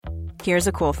Here's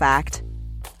a cool fact.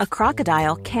 A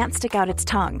crocodile can't stick out its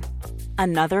tongue.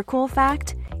 Another cool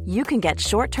fact, you can get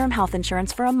short-term health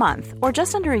insurance for a month or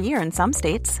just under a year in some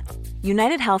states.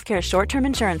 United Healthcare short-term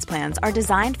insurance plans are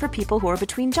designed for people who are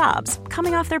between jobs,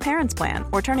 coming off their parents' plan,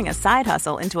 or turning a side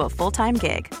hustle into a full-time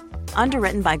gig.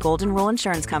 Underwritten by Golden Rule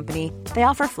Insurance Company, they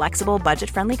offer flexible,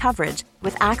 budget-friendly coverage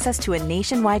with access to a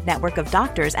nationwide network of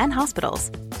doctors and hospitals.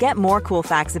 Get more cool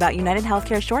facts about United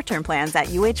Healthcare short-term plans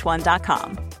at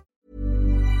uh1.com.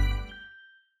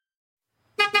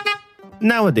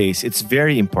 Nowadays, it's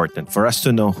very important for us to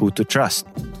know who to trust.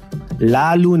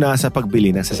 Lalo na sa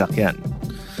pagbili ng sasakyan.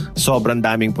 Sobrang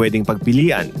daming pwedeng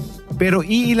pagpilian, pero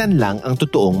iilan lang ang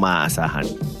totoong maaasahan.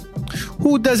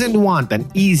 Who doesn't want an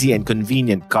easy and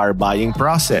convenient car buying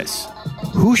process?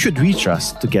 Who should we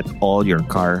trust to get all your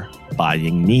car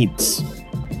buying needs?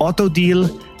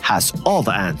 AutoDeal has all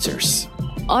the answers.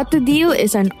 AutoDeal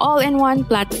is an all-in-one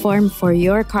platform for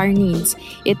your car needs.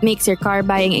 It makes your car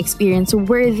buying experience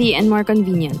worthy and more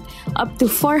convenient. Up to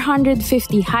 450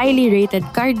 highly rated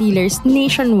car dealers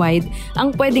nationwide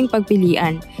ang pwedeng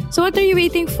pagpilian. So what are you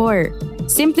waiting for?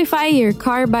 Simplify your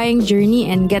car buying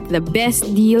journey and get the best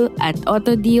deal at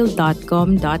autodeal.com.ph.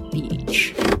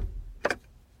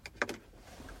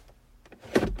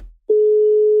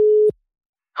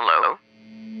 Hello?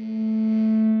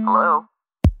 Hello?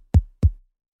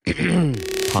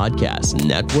 Podcast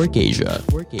Network Asia.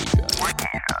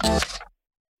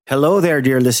 Hello there,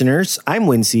 dear listeners. I'm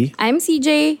Wincy. I'm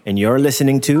CJ. And you're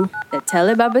listening to The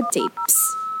Telebaba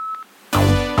Tapes.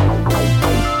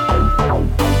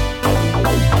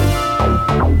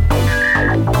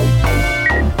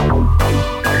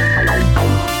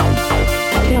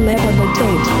 Telebaba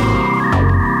Tapes.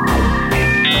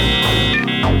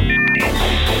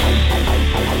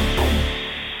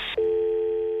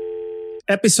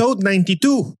 Episode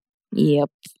 92.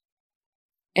 Yep.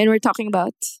 And we're talking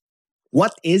about...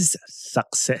 What is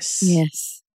success?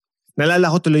 Yes.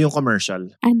 Nalala ko tuloy yung commercial.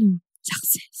 Ano?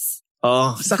 Success.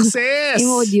 Oh, success!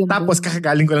 Imodium. Tapos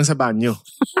kakagaling ko lang sa banyo.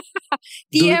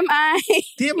 TMI.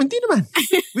 Hindi naman.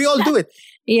 We all do it.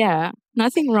 Yeah.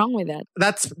 Nothing wrong with that.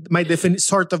 That's my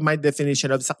sort of my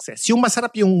definition of success. Yung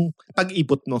masarap yung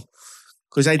pag-ipot mo.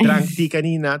 Because I drank tea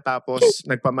kanina tapos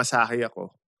nagpamasahe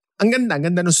ako. Ang ganda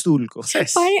ng stool ko.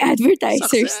 Success. Parang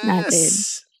advertisers Success. natin.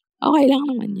 Okay lang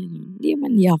naman yun. Hindi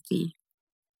man yucky.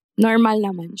 Normal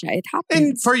naman siya. It happens.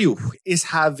 And for you,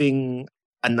 is having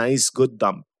a nice, good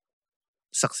dump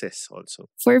success also?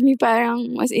 For me,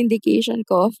 parang mas indication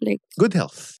ko of like... Good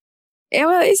health.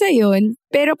 Well, isa yun.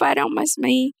 Pero parang mas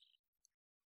may...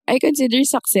 I consider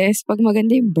success pag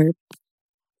maganda yung burp.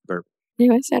 Burp. Di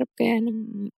ba? Sarap kaya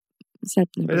ng... Sarap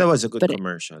na burp. That was a good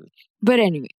commercial. But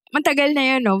anyway, matagal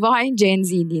na yun, no? Baka yung Gen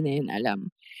Z, di na yun alam.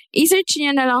 I-search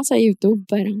niya na lang sa YouTube,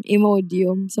 parang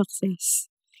Imodium Success.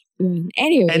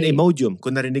 Anyway. And Imodium,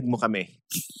 kung narinig mo kami,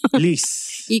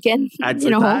 please you can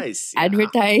advertise.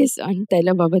 Advertise on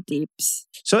Telebaba Tapes.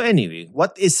 So anyway,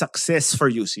 what is success for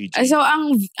you, CJ? So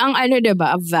ang ano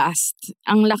diba, vast.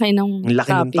 Ang laki ng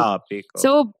topic. Oh.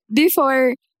 So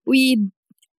before I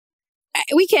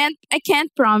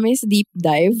can't promise deep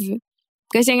dive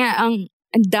kasi nga ang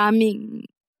daming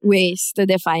ways to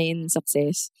define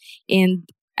success. And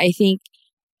I think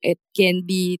it can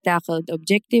be tackled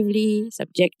objectively,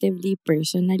 subjectively,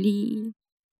 personally.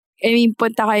 I mean,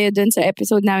 punta kayo dun sa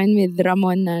episode namin with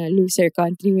Ramon na loser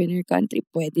country, winner country.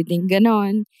 Pwede din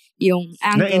ganon. Yung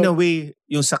angle. Na in a way,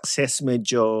 yung success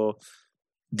medyo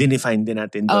dinefine din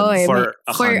natin dun for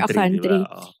a country.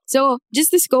 Diba? So,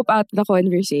 just to scope out the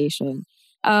conversation,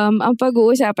 ang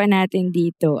pag-uusapan natin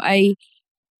dito ay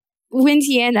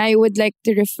Wincy and I would like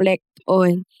to reflect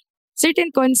on certain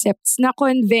concepts na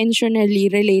conventionally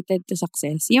related to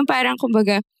success. Yung parang,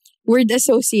 kumbaga, word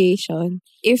association.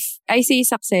 If I say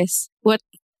success, what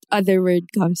other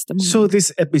word comes to mind? So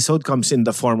this episode comes in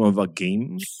the form of a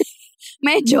game?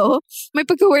 Medyo. May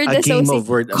pagka-word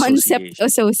concept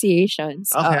associations.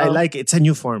 Okay, I like it. It's a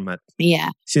new format. Yeah.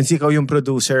 Since ikaw yung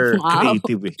producer,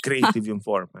 creative eh. Creative yung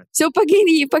format. So pag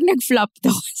nag-flop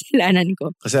to, kasalanan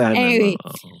ko. Anyway,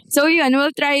 so yun,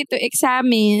 we'll try to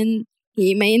examine,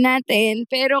 himay natin.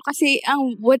 Pero kasi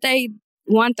what I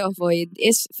want to avoid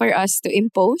is for us to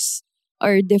impose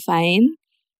or define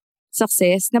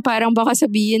success na parang baka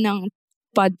sabihin ng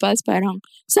podpals parang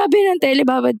sabi ng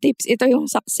Telebaba Tips, ito yung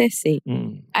success eh.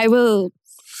 I will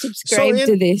subscribe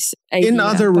to this idea. In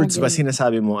other words ba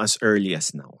sinasabi mo as early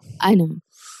as now? Ano?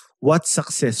 What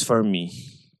success for me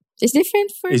is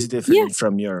different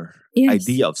from your yes.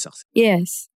 idea of success.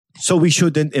 Yes. So we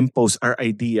shouldn't impose our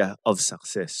idea of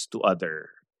success to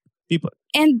other people.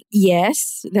 And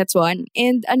yes, that's one.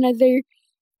 And another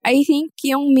I think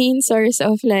yung main source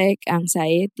of like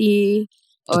anxiety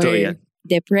or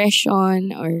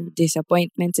depression or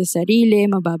disappointment sa sarili,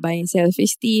 mababa yung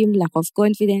self-esteem, lack of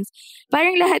confidence,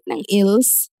 parang lahat ng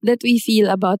ills that we feel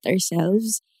about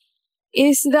ourselves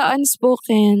is the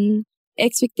unspoken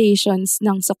expectations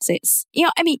ng success.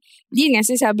 Yun nga,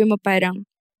 sinasabi mo parang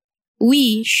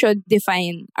we should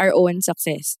define our own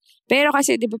success. Pero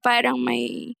kasi di ba parang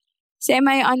may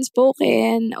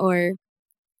semi-unspoken or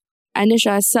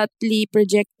subtly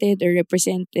projected or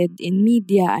represented in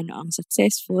media, ang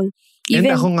successful. Even,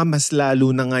 and ako nga mas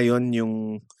lalo na ngayon yung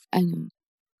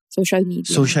social media.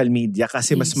 Social media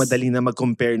kasi mas madali na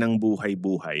mag-compare ng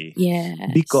buhay-buhay. Yes.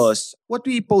 Because what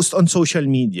we post on social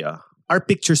media are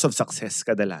pictures of success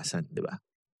kadalasan, di ba?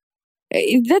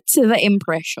 That's the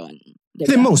impression.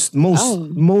 Diba?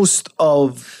 Most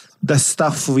of the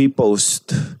stuff we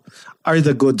post are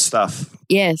the good stuff.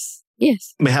 Yes.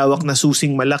 May hawak na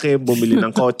susing malaki, bumili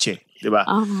ng kotse, di ba?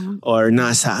 Or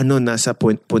nasa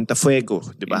Punta Fuego,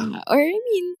 di ba? Or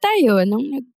tayo,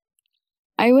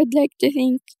 I would like to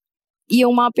think,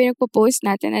 yung mga pinagpo-post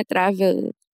natin na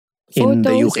travel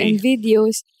photos and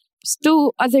videos to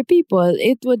other people,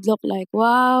 it would look like,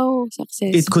 wow,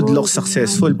 successful. It could look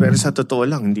successful, pero sa totoo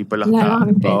lang, hindi pala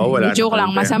wala joke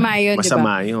lang, masama yun,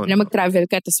 masama diba? Na mag-travel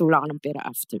ka, tapos wala ka ng pera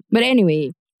after. But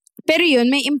anyway, pero yun,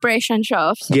 may impression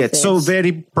siya of success. Yeah, so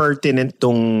very pertinent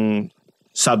tong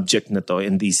subject na to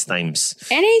in these times.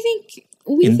 And I think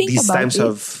we in think these about times it.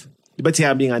 Of, di ba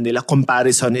sabi nga nila,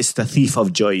 comparison is the thief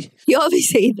of joy. You always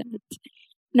say that.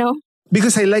 No?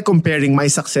 Because I like comparing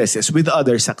my successes with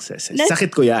other successes.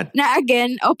 Sakit ko yan. Na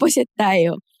again, opposite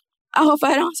tayo. Ako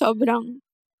parang sobrang,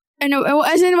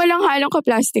 as in walang halong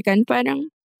kaplastikan. Parang,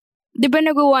 di ba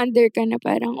nag-wonder ka na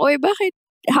parang, oy, bakit,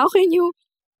 how can you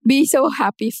be so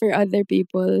happy for other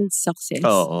people's success?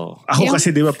 Oo. Ako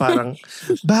kasi di ba parang,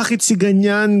 bakit si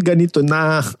ganyan, ganito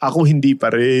na, ako hindi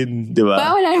pa rin, di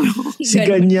ba? Wala si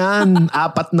ganyan,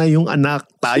 4 na yung anak,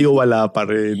 tayo wala pa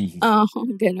rin.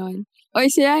 Ganon. O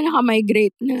sila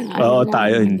naka-migrate na. Oo,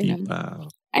 tayo hindi pa.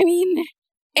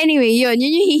 Anyway, yun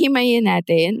yung hihimayin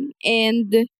natin.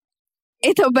 And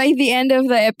ito, by the end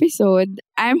of the episode,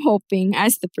 I'm hoping,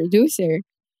 as the producer,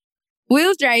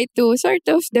 we'll try to sort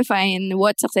of define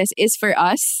what success is for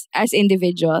us as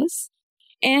individuals.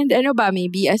 And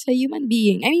maybe as a human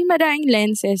being. Maraming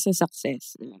lenses sa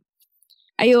success.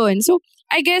 Ayun. So,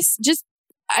 I guess just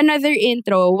another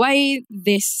intro. Why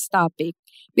this topic?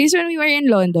 Because when we were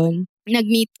in London,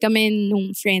 nag-meet kami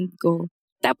nung friend ko.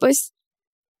 Tapos,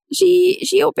 she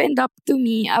opened up to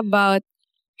me about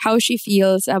how she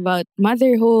feels about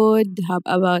motherhood,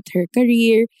 about her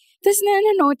career. Tapos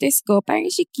na-notice ko, parang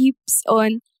she keeps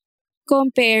on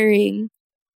comparing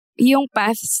yung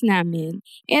paths namin.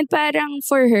 And parang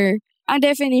for her, ang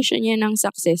definition niya ng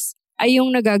success ay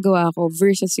yung nagagawa ko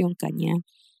versus yung kanya.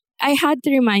 I had to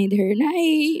remind her na,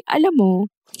 alam mo,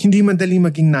 hindi madali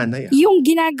maging nanay. Yung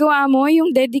ginagawa mo,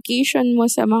 yung dedication mo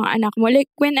sa mga anak mo.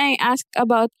 Like, when I asked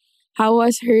about how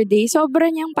was her day,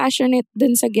 sobrang niyang passionate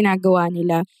dun sa ginagawa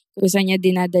nila. Kung saan niya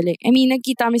dinadali.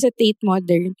 Nagkita kami sa Tate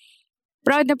Modern.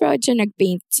 Proud na proud siya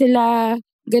nag-paint sila.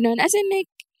 Ganun. As in,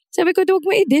 like, sabi ko, huwag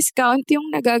mo i-discount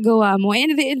yung nagagawa mo.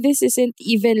 And this isn't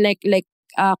even like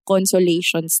a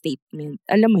consolation statement.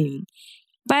 Alam mo yun?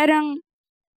 Parang,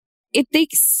 it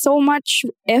takes so much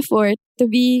effort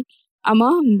to be a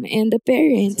mom and a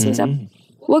parent. So,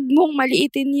 wag mong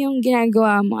maliitin yung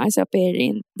ginagawa mo as a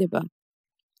parent, di ba?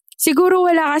 Siguro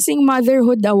wala kasing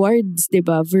motherhood awards, di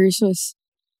ba? Versus,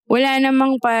 wala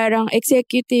namang parang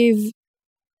executive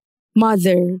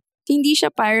mother. Hindi siya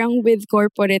parang with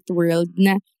corporate world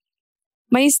na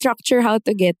may structure how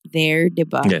to get there, di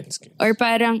ba? Yes. Or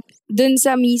parang, dun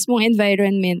sa mismong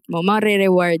environment mo,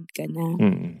 mare-reward ka na.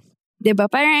 Diba?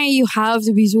 Parang you have to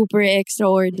be super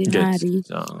extraordinary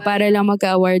para lang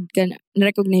magka-award ka na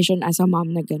recognition as a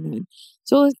mom na ganun.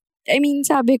 So,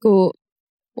 sabi ko,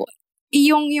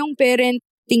 yung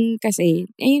parenting kasi,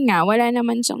 ayun nga, wala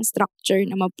naman siyang structure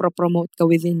na mapropromote ka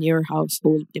within your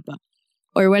household, diba?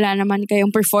 Or wala naman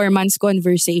kayong performance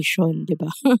conversation,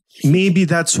 diba? Maybe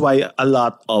that's why a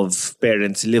lot of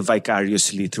parents live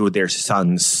vicariously through their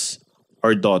sons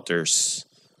or daughters.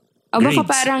 Baka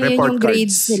parang yun yung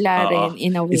grades nila rin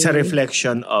in a way. It's a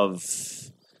reflection of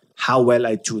how well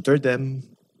I tutor them,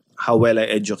 how well I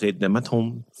educate them at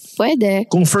home. Pwede.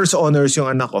 Kung first honors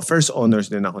yung anak ko, first honors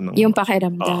din ako ng... Yung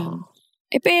pakiramdam.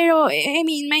 Pero,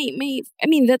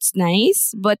 that's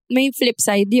nice, but may flip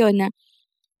side yun na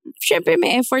syempre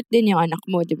may effort din yung anak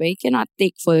mo, di ba? You cannot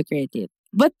take full credit.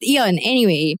 But yun,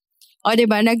 anyway,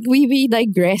 diba, we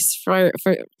digress for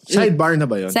sidebar na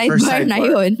ba yun? Sidebar na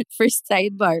yun. First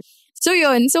sidebar. So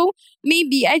yun. So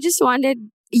maybe I just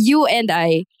wanted you and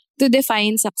I to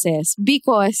define success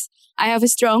because I have a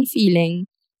strong feeling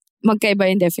magkaiba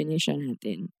yung definition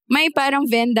natin. May parang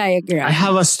Venn diagram. I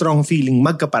have a strong feeling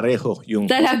magkapareho yung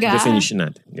definition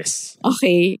natin. Yes.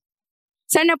 Okay.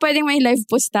 Sana pwedeng may live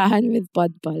postahan with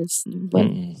Podpulse. But,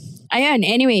 ayun,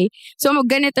 anyway. So,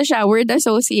 ganito siya, word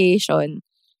association.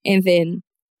 And then,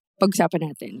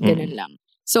 pag-usapan natin. Ganun lang.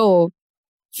 So,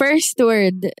 first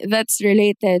word that's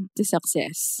related to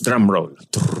success. Drum roll.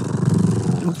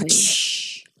 Okay.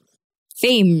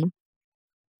 Fame.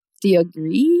 Do you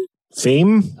agree?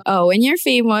 Fame? Oh, when you're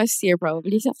famous, you're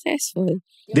probably successful.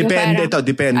 Depende to,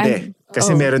 depende.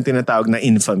 Kasi meron tinatawag na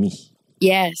infamy.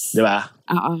 Yes. Di ba?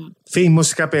 Oo.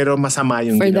 Famous ka pero masama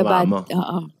yung ginawa mo.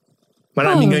 Oo.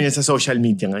 Maraming ganyan sa social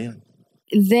media ngayon.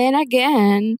 Then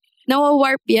again,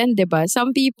 nawawarp yan, di ba?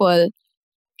 Some people,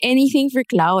 anything for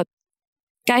clout.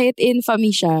 Kahit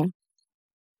infamy siya,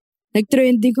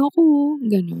 nag-trending ako.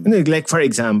 Ganun. Like for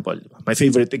example, my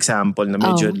favorite example na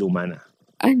medyo luma na.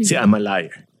 Ano? Si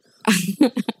Amalayer.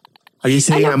 Are you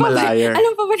saying I'm a liar?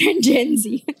 Alam pa ba ng Gen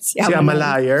Z? Si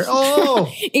Amalayer? Oh!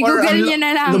 I-google niya na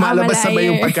lang, lumalabas sabay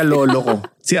yung pagkalolo ko.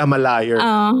 Si Amalayer.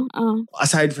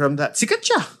 Aside from that, sikat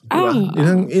siya. Diba?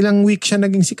 Ilang week siya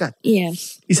naging sikat.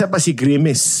 Yes. Isa pa si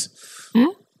Grimace.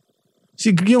 Huh?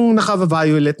 Yung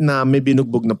naka-violet na may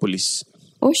binugbog na pulis.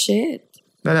 Oh, shit.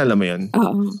 Nalala mo yun?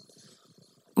 Oo.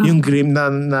 Yung Grim na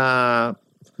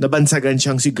nabansagan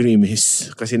siyang si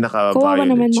Grimace kasi naka-violet kawawa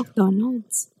naman siya.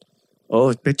 McDonald's.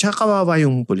 Oh, tsaka kawawa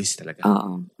yung pulis talaga.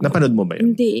 Oo. Napanood mo ba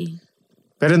yun? Hindi.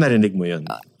 Pero narinig mo yun?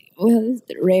 Well,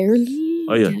 rarely.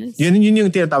 Oh, yun. Yun yung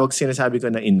tinatawag, sinasabi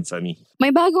ko na infamy.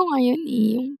 May bago ngayon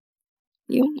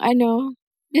yung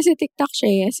nasa TikTok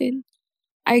siya. As in,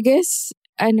 I guess,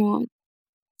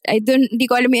 hindi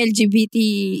ko alam yung LGBT,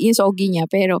 yung sogi niya,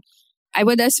 pero I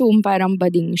would assume parang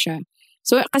bading siya.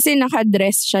 So, kasi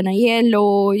naka-dress siya na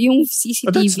yellow, yung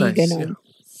CCTV, that's nice, ganun. Yeah.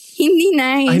 Hindi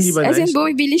nice. Hindi ba As in, nice?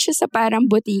 bumibili siya sa parang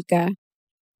butika.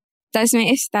 Tapos may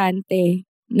estante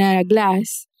na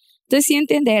glass. Tapos yung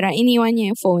tindera, iniwan niya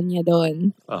yung phone niya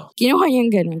doon. Oh. Kinuha niya yung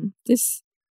ganun. Tapos,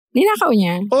 ninakaw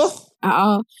niya. Oh!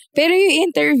 Oo. Pero yung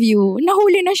interview,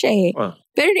 nahuli na siya eh. Oh.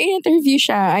 Pero yung interview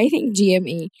siya, I think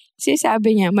GMA,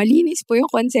 sabi niya, malinis po yung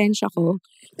konsensya ko.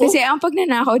 Kasi ang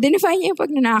pagnanakaw, define niya yung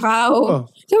pagnanakaw. Oh.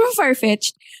 Sobrang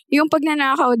far-fetched. Yung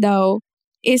pagnanakaw daw,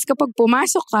 is kapag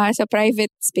pumasok ka sa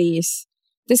private space,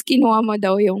 tapos kinuha mo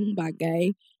daw yung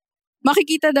bagay,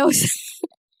 makikita daw sa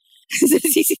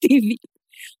CCTV.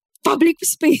 Public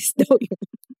space daw yun.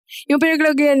 Yung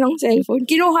pinaglagyan ng cellphone,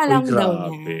 kinuha lang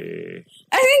daw niya.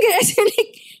 I think,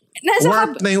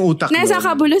 warp na yung utak mo. Nasa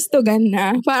kabulustugan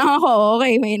na. Parang ako,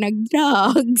 okay, may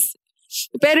nag-drugs.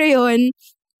 Pero yun,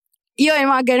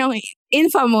 mga ganong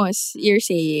infamous, you're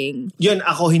saying. Yun,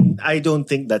 I don't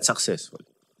think that's successful.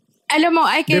 Alam mo,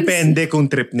 depende kung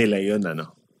trip nila yun,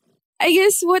 I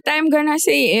guess what I'm gonna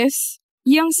say is,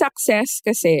 yung success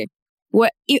kasi,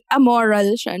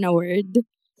 amoral siya na word.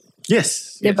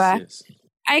 Yes. Diba? Yes.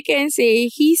 I can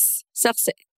say, he's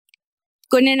success.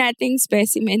 Kunin nating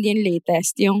specimen yung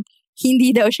latest, yung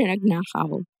hindi daw siya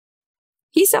nagnakaw.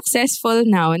 He's successful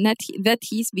now, not that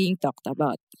he's being talked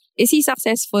about. Is he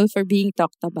successful for being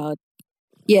talked about?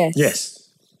 Yes.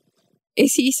 Yes.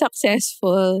 Is he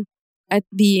successful at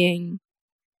being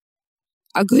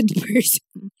a good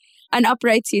person? An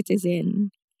upright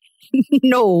citizen?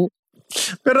 No.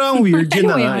 Pero ang weird yun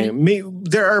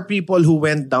there are people who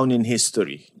went down in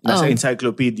history. Nasa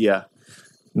encyclopedia,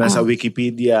 nasa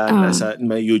Wikipedia, nasa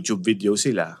may YouTube video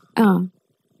sila.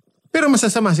 Pero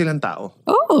masasama silang tao.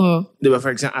 Oh. Diba?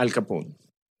 For example, Al Capone.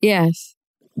 Yes.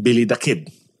 Billy the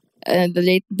Kid. The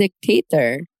late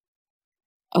dictator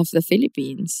of the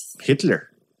Philippines.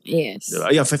 Hitler. Yes.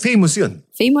 Diba? Yeah, famous yun.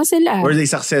 Famous sila. Were they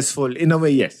successful? In a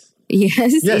way, yes.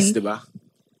 Yes. Yes, diba?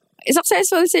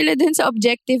 Successful sila dun sa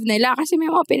objective nila kasi may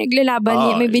mga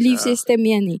pinaglalaban, may belief system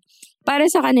yan eh. Para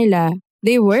sa kanila,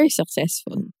 they were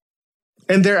successful.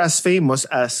 And they're as famous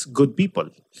as good people.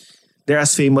 They're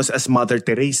as famous as Mother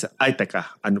Teresa. Ay, teka.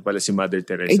 Ano pala si Mother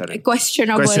Teresa rin?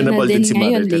 Questionable na din si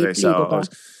ngayon Mother lately, Teresa. diba?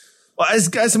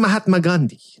 As Mahatma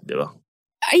Gandhi, diba?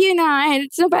 Ayun na.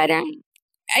 So parang,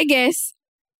 I guess,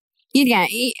 yun nga,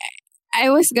 I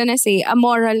was gonna say,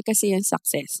 amoral kasi yung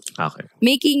success. Okay.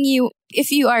 Making you, if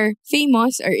you are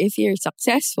famous or if you're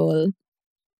successful,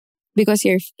 because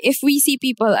if we see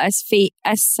people as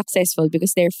successful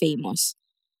because they're famous,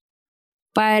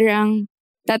 parang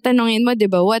tatanungin mo,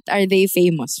 diba, what are they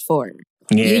famous for?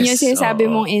 Yes. Yun yung sinasabi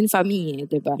mong infamy,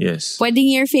 diba? Yes. Pwedeng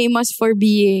you're famous for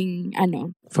being,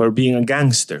 for being a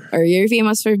gangster. Or you're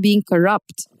famous for being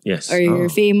corrupt. Yes. Or you're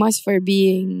famous for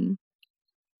being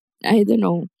I don't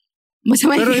know.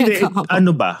 Masama pero yung hindi,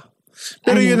 ano ba?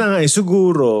 Pero yun na nga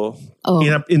siguro,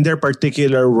 in their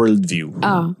particular worldview,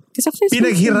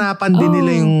 pinaghirapan din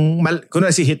nila yung,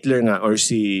 kunwari si Hitler nga or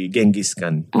si Genghis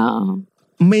Khan.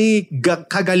 May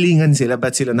kagalingan sila,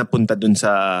 ba't sila napunta dun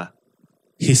sa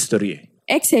history?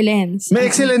 Excellence. May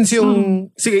excellence yung,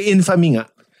 sige, infamy nga.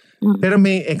 Pero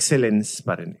may excellence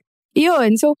pa rin.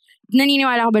 Yun. So,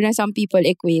 naniniwala ka ba na some people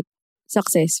equate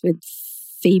success with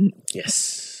fame?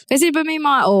 Yes. Kasi ba may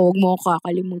mga, huwag mo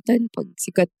kakalimutan pag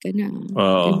sikat ka na.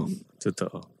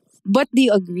 Totoo. But do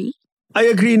you agree? I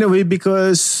agree in a way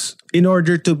because in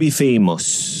order to be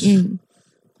famous,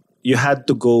 you had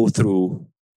to go through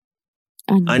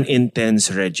an intense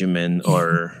regimen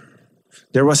or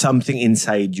there was something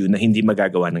inside you na hindi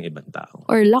magagawa ng ibang tao.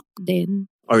 Or luck din.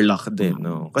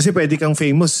 No? Kasi pwede kang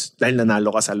famous dahil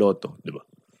nanalo ka sa loto, di ba?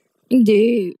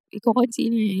 Hindi. Ikaw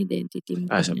consider yung identity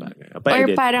mo. Sa bagay. Or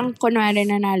parang kunwari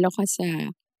nanalo ka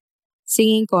sa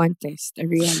singing contest, a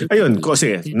reality. Ayun,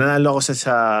 sige. Nanalo ko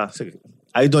sa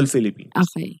Idol Philippines.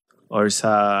 Okay. Or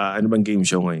sa, ano bang game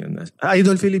show ngayon?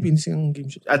 Idol Philippines yung game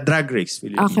show. Drag Race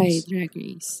Philippines. Okay, Drag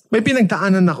Race. May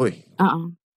pinagdaanan ako eh.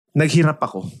 Naghirap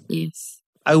ako. Yes.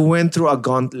 I went through a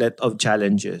gauntlet of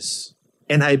challenges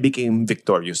and I became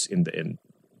victorious in the end.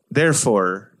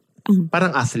 Therefore,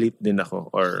 parang athlete din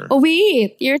ako. Or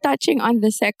wait. You're touching on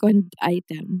the second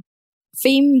item.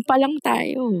 Fame pa lang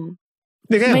tayo.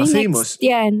 Hindi kaya famous.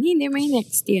 Hindi, may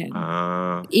next yan.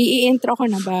 I-intro ko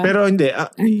na ba? Pero hindi.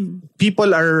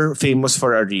 People are famous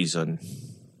for a reason.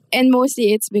 And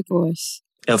mostly it's because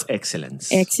of excellence.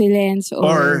 Excellence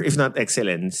or if not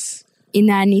excellence,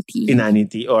 inanity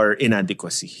or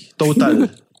inadequacy. Total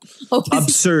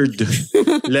absurd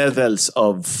levels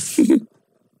of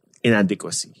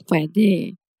inadequacy.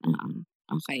 Pwede.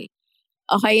 Okay.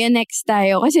 Okay, next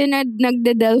tayo. Kasi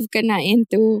nagde-delve ka na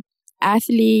into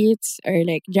athletes or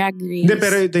like drag race. Hindi,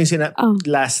 pero ito yung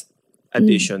last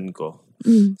addition ko.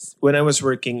 When I was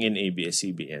working in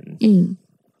ABS-CBN,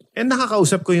 and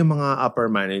nakakausap ko yung mga upper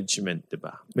management,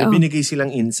 diba? May binigay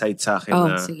silang insight sa akin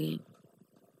na sige.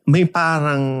 May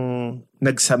parang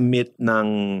nag-submit ng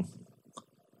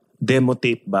demo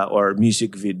tape ba or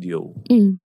music video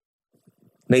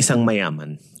na isang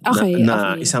mayaman.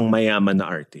 Isang mayaman na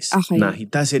artist. Na he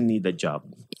doesn't need a job.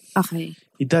 Okay.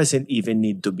 He doesn't even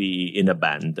need to be in a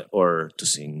band or to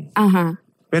sing.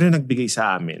 Pero nagbigay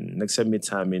sa amin, nag-submit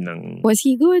sa amin ng Was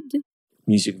he good?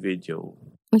 Music video.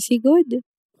 Was he good?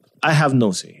 I have no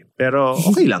say. Pero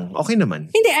okay lang. Okay naman.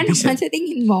 Hindi, ano man sa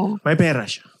tingin mo? May pera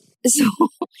siya. So,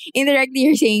 indirectly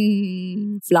you're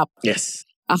saying flop? Yes.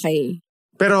 Okay.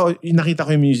 Pero nakita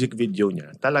ko yung music video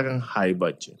niya. Talagang high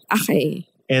budget. Okay.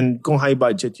 And kung high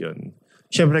budget yun,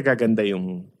 syempre gaganda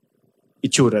yung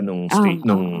itsura nung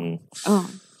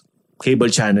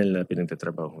cable channel na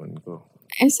pinagtatrabahuan ko.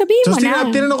 Sabihin mo na.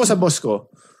 So, tinanong ko sa boss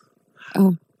ko,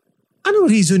 anong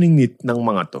reasoning ng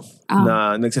mga to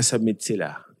na nagsasubmit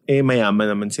sila?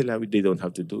 Mayaman naman sila. They don't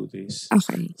have to do this.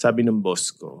 Okay. Sabi ng boss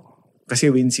ko,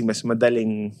 kasi Wincy, mas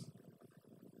madaling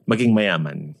maging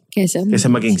mayaman kesa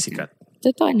maging sikat.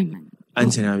 Totoo naman.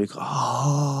 Ang sinabi ko,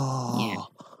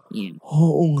 Yeah.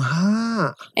 Oo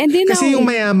nga. And then kasi yung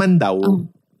mayaman daw,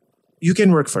 you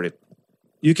can work for it.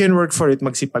 You can work for it,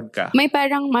 magsipag ka. May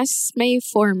parang may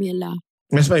formula.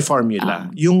 Mas may formula.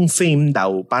 Yung fame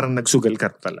daw, parang nagsugal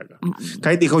ka talaga.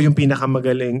 Kahit ikaw yung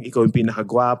pinakamagaling, ikaw yung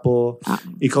pinakagwapo,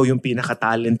 ikaw yung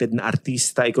pinaka-talented na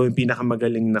artista, ikaw yung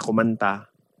pinakamagaling na kumanta.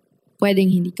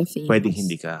 Pwedeng hindi ka famous. Pwedeng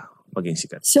hindi ka maging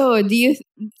sikat. So,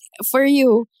 for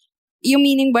you, yung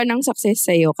meaning ba ng success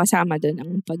sa'yo, kasama doon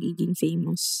ang pagiging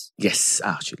famous? Yes,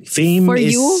 actually. Fame for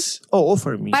is... you? Oo,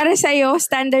 for me. Para sa'yo,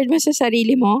 standard ba sa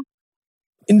sarili mo?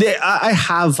 Hindi, I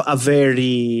have a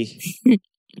very...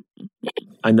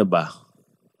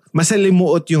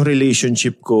 masalimuot yung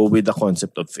relationship ko with the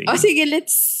concept of fame. Sige,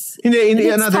 Hindi,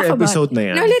 another episode na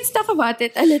yan. No, let's talk about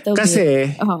it a little bit.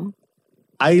 Kasi,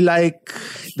 I like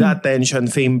the attention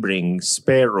fame brings,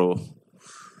 pero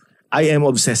I am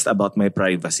obsessed about my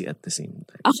privacy at the same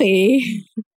time. Okay.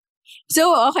 So,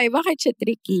 bakit siya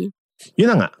tricky? Yun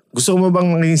na nga. Gusto mo bang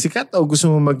maging sikat o gusto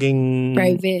mo maging...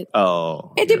 private?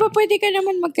 Oo. Di ba pwede ka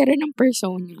naman magkaroon ng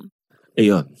persona?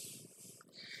 Ayun.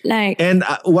 Like... And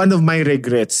one of my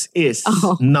regrets is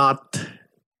not...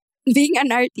 being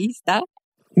an artista?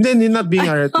 Hindi, not being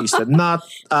an artista. Not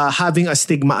having a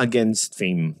stigma against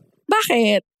fame.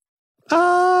 Bakit?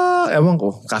 Ewan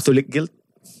ko. Catholic guilt.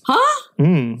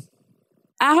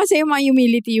 Kasi yung mga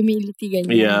humility,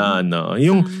 ganyan. Yeah, no.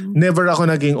 Yung never ako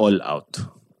naging all out.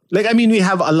 Like, I mean, we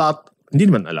have a lot.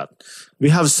 Hindi naman a lot. We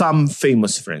have some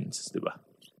famous friends, di ba?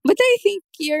 But I think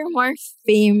you're more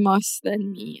famous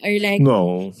than me. Or like,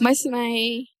 No. mas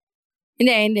may,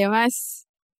 hindi, mas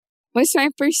may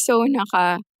persona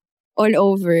ka all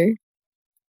over.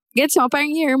 Gets mo? Parang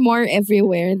you're more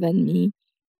everywhere than me.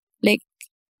 Like,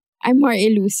 I'm more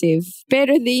elusive.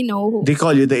 Pero they know. They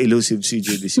call you the elusive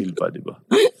CJ De Silva, di ba?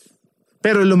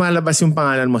 Pero lumalabas yung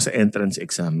pangalan mo sa entrance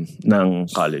exam ng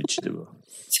college, di ba?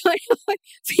 So,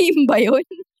 fame ba yun?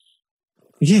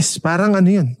 Yes, parang ano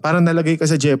yun. Parang nalagay ka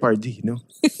sa Jeopardy, no?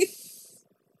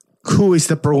 Who is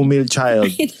the pro-male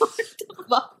child? I don't talk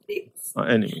about this.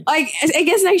 Anyway. I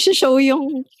guess show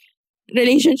yung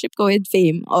relationship ko with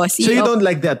fame. So you don't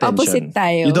like the attention? Opposite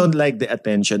tayo. You don't like the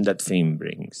attention that fame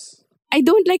brings? I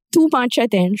don't like too much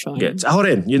attention. Gets. Ako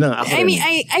rin. Yun ang ako rin. I mean,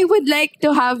 I would like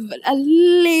to have a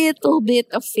little bit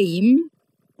of fame.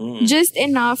 Just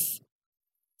enough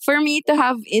for me to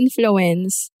have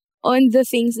influence on the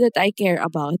things that I care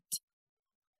about.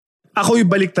 Ako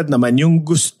yung baliktad naman. Yung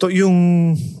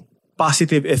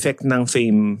positive effect ng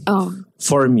fame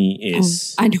for me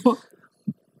is... Ano?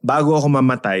 Bago ako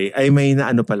mamatay, ay may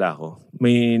naano pala ako.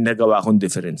 May nagawa akong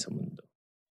difference sa mundo.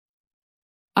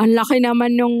 Ang laki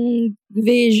naman nung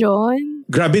vision.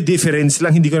 Grabe difference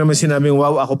lang. Hindi ko naman sinabing,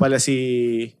 wow, ako pala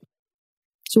si...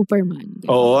 Superman.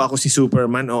 Oo, ako si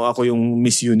Superman. O ako yung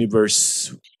Miss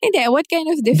Universe. Hindi, what kind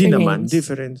of difference? Hindi naman,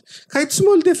 difference. Kahit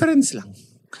small difference lang.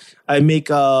 I make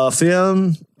a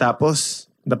film, tapos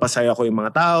napasaya ko yung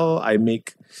mga tao. I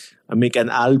make an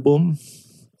album.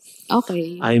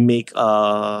 Okay. I make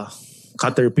a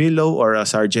Caterpillar or a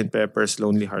Sgt. Pepper's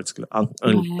Lonely Hearts Club.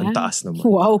 Ang taas naman.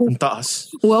 Wow. Ang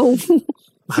taas. Wow.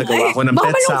 Makagawa ko ng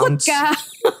pet sounds. Ka.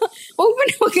 Huwag mo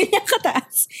naman ganyan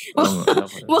kataas.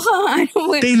 Baka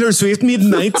Taylor Swift,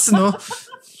 Midnights, no?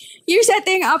 You're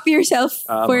setting up yourself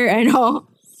for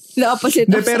the opposite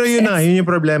of pero success. Yun yung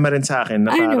problema rin sa akin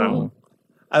na parang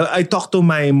I talk to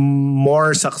my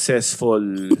more successful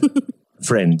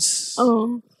friends.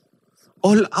 Oh.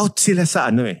 All out sila sa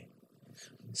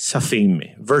sa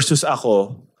fame versus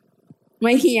ako.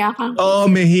 May hiya ka.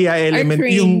 May hiya element.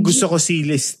 Yung gusto ko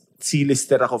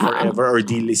C-lister ako forever or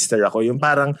D-lister ako. Yung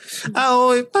parang,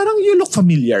 parang you look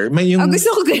familiar. May yung, gusto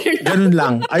ko ganun lang. Ganun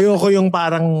lang. Ayoko yung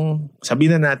parang,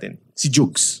 sabihin na natin, si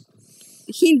Jugs.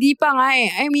 Hindi pa nga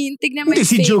I mean, tignan mo. Hindi,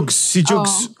 si Jugs. Si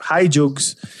Jugs. Hi,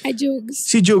 Jugs. Hi, Jugs.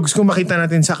 Si Jugs, kung makita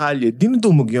natin sa kalye,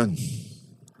 dinudumog yun.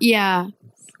 Yeah.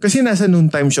 Kasi nasa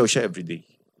noontime show siya everyday.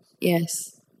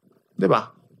 Yes.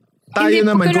 Diba? Tayo hindi,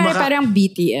 naman. Parang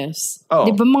BTS. Oh.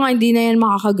 Diba hindi na yan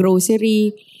makaka-grocery.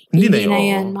 Hindi na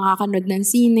yan makakanood ng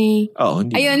sine.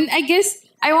 Hindi. Ayun, I guess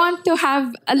I want to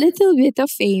have a little bit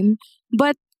of fame,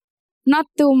 but not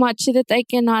too much that I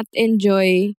cannot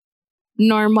enjoy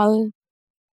normal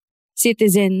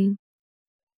citizen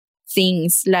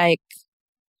things like,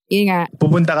 yun nga.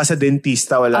 Pupunta ka sa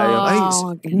dentista, wala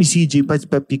yung, okay. Miss CJ,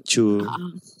 pa-picture.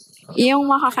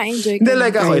 Yung makaka-enjoy ko. Hindi,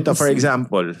 like ako ito, for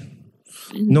example,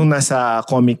 nung nasa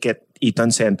Comiket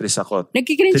Eton Centris ako.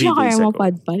 Nagkikringe ako kayo mo,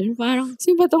 Padpal. Parang,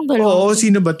 sino ba itong dalawa? Oo,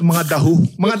 sino ba? Mga dahu.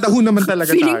 Mga dahu naman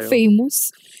talaga Feeling tayo. famous.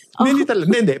 Hindi talaga.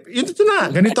 Hindi. Ito na.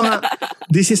 Ganito nga.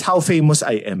 This is how famous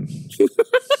I am.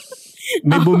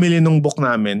 May bumili nung book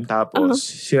namin. Tapos,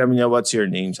 sinabi niya, what's your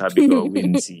name? Sabi ko,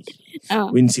 Wincy.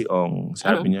 Wincy Ong.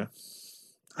 Sabi niya,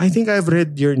 I think I've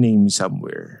read your name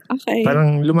somewhere. Okay.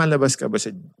 Parang lumalabas ka ba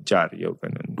sa dyaryo?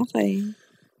 Ganun. Okay.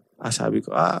 Sabi ko,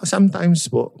 sometimes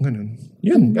po. Ganun.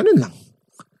 Yun, ganun lang.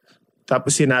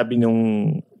 Tapos sinabi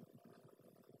nung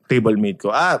table-mate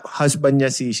ko, husband niya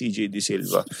si CJ De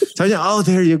Silva. Sabi niya,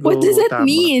 there you go. What does that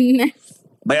mean?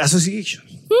 By association.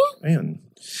 Ayun.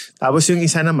 Tapos yung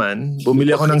isa naman, bumili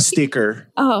ako ng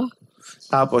sticker.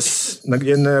 Tapos,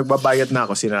 nagbabayad na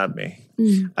ako, sinabi.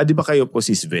 Di ba kayo po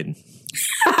si Sven?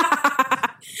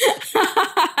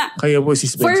 Kayo po si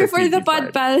Sven For the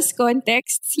Podpals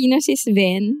context, sino si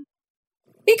Sven?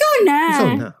 Ikaw na.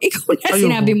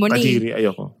 Sinabi mo na. Kadiri,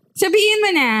 ayoko. Sabihin mo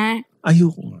na.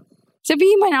 Ayoko nga.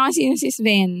 Sabihin mo na kung sino si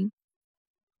Sven.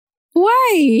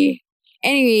 Why?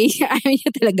 Anyway, ayaw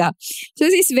niya talaga. So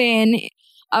si Sven,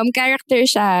 character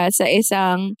siya sa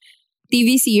isang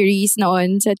TV series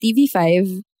noon sa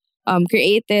TV5,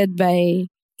 created by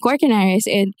Corcanares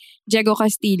and Diego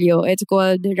Castillo. It's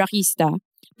called Rakista.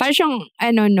 Parang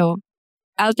siyang,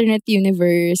 alternate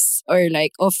universe or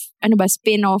like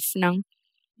spin-off ng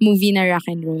movie na rock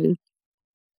and roll.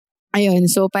 Ayun,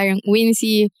 so parang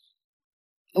Wincy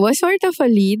was sort of a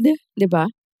lead, di ba?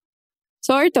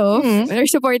 Sort of. Or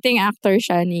supporting actor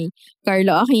siya ni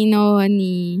Carlo Aquino,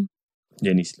 ni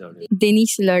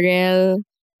Denise Laurel.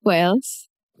 Who else?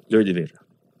 Lord de Vera.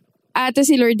 To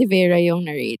si Lord de Vera yung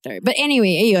narrator. But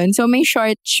anyway, ayun. So may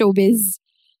short showbiz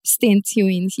stint si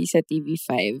Wincy sa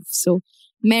TV5. So,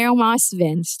 merong mga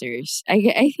Svensters.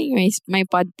 I think may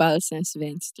pod pals na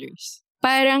Svensters.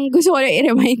 Parang gusto ko lang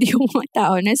i-remind yung mga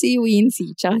tao na si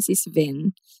Wincy tsaka si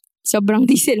Sven, sobrang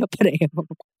di sila pareho.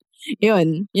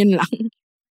 Yun lang.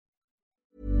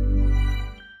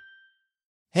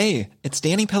 Hey, it's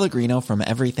Danny Pellegrino from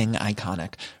Everything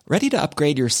Iconic. Ready to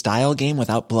upgrade your style game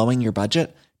without blowing your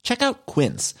budget? Check out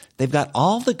Quince. They've got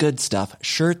all the good stuff,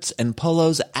 shirts and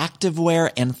polos,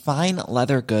 activewear, and fine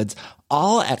leather goods,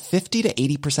 all at 50 to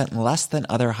 80% less than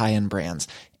other high-end brands.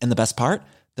 And the best part?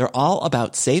 They're all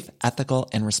about safe, ethical,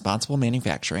 and responsible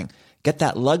manufacturing. Get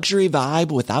that luxury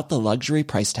vibe without the luxury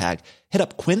price tag. Hit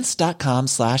up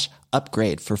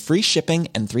quince.com/upgrade for free shipping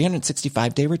and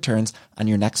 365-day returns on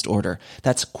your next order.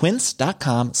 That's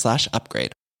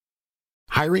quince.com/upgrade.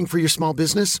 Hiring for your small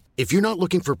business? If you're not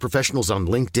looking for professionals on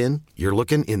LinkedIn, you're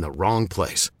looking in the wrong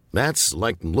place. That's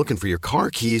like looking for your car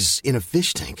keys in a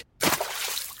fish tank.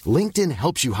 LinkedIn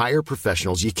helps you hire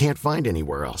professionals you can't find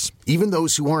anywhere else, even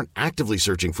those who aren't actively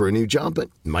searching for a new job but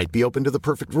might be open to the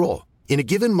perfect role. In a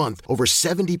given month, over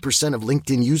 70% of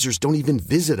LinkedIn users don't even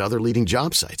visit other leading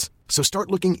job sites. So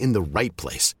start looking in the right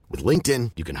place. With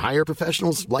LinkedIn, you can hire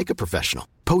professionals like a professional.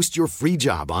 Post your free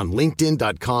job on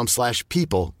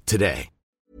linkedin.com/people today.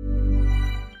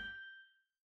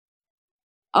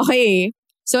 Okay.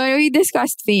 So, we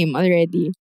discussed fame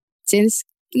already. Since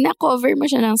na-cover mo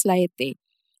siya ng slight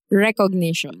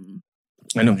recognition.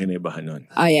 Anong kinaibahan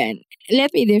nun? Ayan.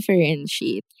 Let me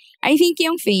differentiate. I think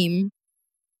yung fame,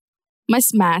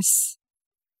 mas mass.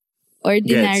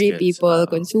 Ordinary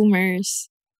people, consumers,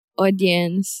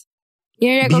 audience.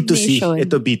 Yung recognition.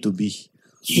 B2C. Ito B2B.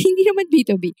 Hindi naman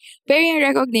B2B. Pero yung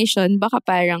recognition, baka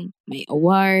parang may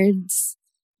awards,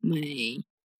 may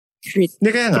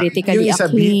critically yung isa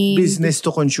acclaimed. business to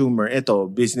consumer. Ito,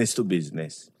 business to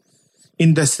business.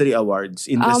 Industry awards,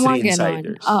 industry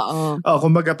insiders. Oo.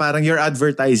 Kumbaga parang you're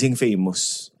advertising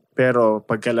famous. Pero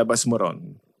pagkalabas mo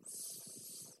ron,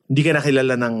 hindi ka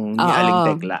nakilala ng ni Aling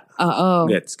Tekla. Oo.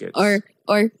 Gets.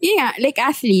 Or yeah, like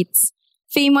athletes.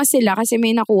 Famous sila kasi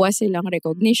may nakuha silang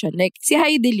recognition. Like si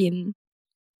Heidelin,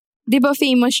 di ba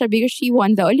famous siya because she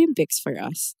won the Olympics for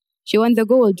us. She won the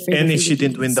gold for the Philippines. And if she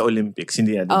didn't win the Olympics,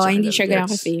 hindi siya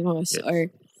ganun ka-famous. Yes. Or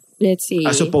let's say,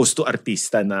 as opposed to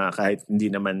artista na kahit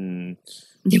hindi naman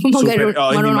hindi mo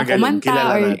marunong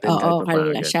kumanta or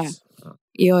kalala siya.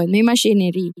 Yun, may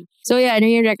machinery. So yeah,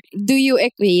 do you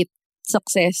equate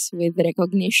success with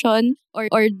recognition or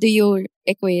do you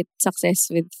equate success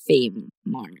with fame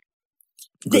more?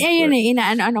 Good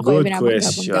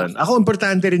question. Ako,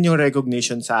 importante rin yung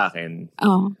recognition sa akin.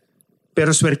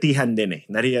 Pero swertihan din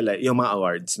yung mga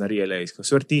awards, na-realize ko.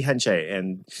 Swertihan siya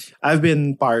And I've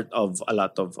been part of a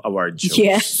lot of award shows.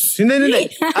 Yes.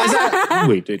 Wait.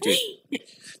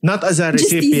 Not as a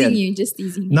recipient. Just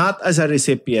teasing you. Not as a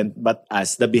recipient, but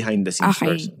as the behind-the-scenes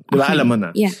person. Diba? Alam mo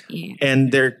na? Yeah.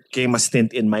 And there came a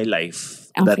stint in my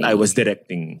life that I was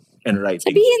directing and writing.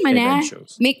 Sabihin mo na,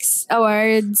 shows. Mix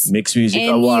Awards. Mix Music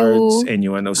Awards,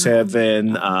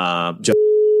 NU107,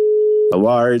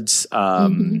 Awards,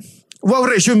 wow,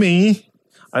 resume!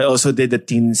 I also did the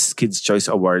Kids Choice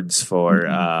Awards for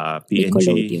PNG.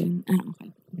 Okay.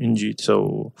 PNG.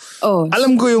 So,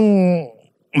 alam ko yung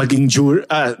maging jury.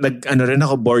 Rin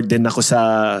ako, board din ako sa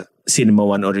Cinema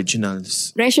One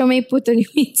Originals. Resume po ito ni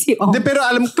Wincy. Pero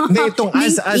alam ko, itong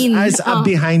as a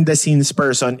behind-the-scenes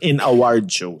person in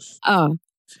award shows.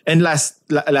 And last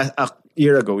a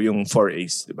year ago, yung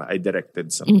 4A's, diba? I directed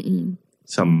some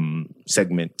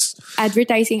segments.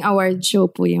 Advertising award show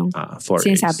po yung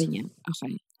sinasabi niya.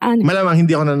 Okay. Malamang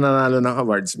hindi ako nananalo ng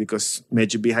awards because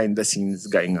medyo behind the scenes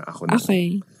guy nga ako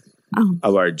ng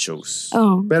award shows.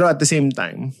 Pero at the same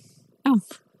time,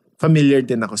 familiar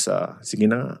din ako sa, sige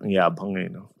na, ang yabang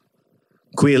ngayon.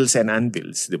 Quills and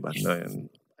Anvils, di ba?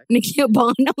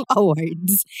 Nagyabang ng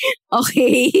awards.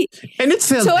 Okay. And it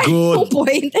felt good.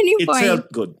 Point? It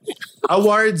felt good.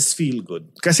 Awards feel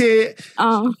good. Kasi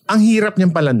ang hirap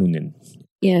niyang palanunin.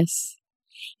 Yes.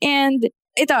 And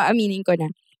ito, aminin ko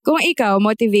na. Kung ikaw,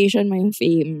 motivation mo yung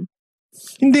fame.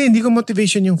 Hindi ko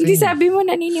motivation yung fame. Hindi sabi mo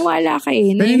naniniwala ka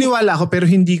Naniniwala ako pero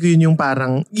hindi ko yun yung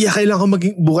parang, kailangan ko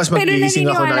bukas mag-gising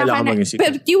ako na kailangan ko maging sikat.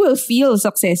 But you will feel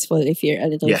successful if you're a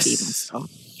little famous.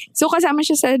 So, kasama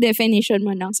siya sa definition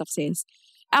mo ng success.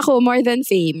 Ako, more than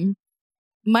fame,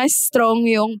 mas strong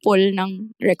yung pull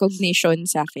ng recognition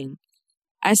sa akin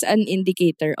as an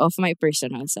indicator of my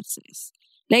personal success.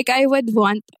 Like, I would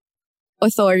want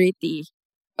authority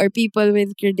or people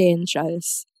with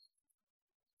credentials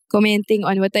commenting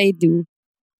on what I do.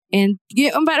 And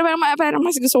parang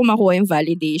mas gusto ko makuha yung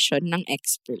validation ng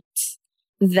experts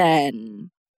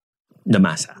than The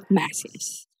masa.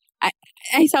 masses.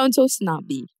 I sound so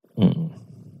snobby. Mm.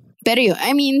 Pero yun,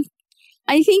 I mean,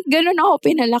 I think ganun ako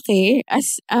pinalaki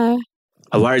as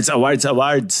Awards. or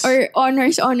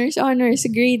honors,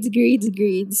 grades.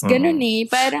 Ganun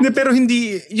parang Pero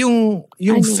hindi yung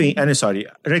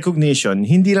recognition,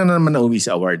 hindi lang naman nauwi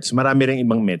sa awards. Marami ring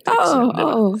ibang metrics.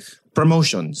 Oo.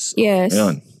 Promotions. Yes.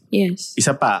 Ayun. Yes.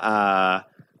 Isa pa,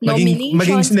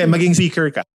 Nominations. maging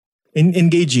speaker ka.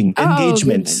 Engaging.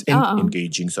 Engagements. ganun.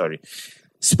 Engaging, sorry.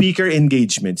 Speaker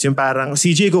engagements. Yung parang,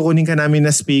 CJ, kukunin ka namin na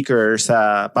speaker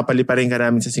papaliparin ka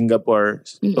namin sa Singapore.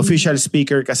 Official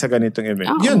speaker ka sa ganitong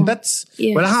event. Yun, that's,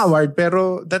 wala kang award,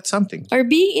 pero that's something. Or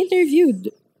being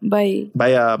interviewed by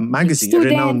a magazine,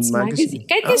 a renowned magazine.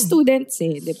 Kahit ka students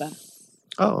di ba?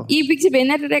 Oo. Ibig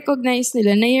sabihin, nare-recognize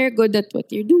nila na you're good at what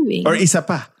you're doing. Or isa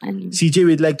pa, Ano? CJ,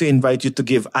 we'd like to invite you to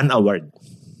give an award.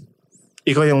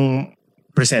 Ikaw yung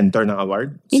presenter ng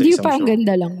award. Hindi sa isang pa ang show.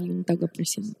 ganda lang yung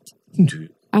taga-present.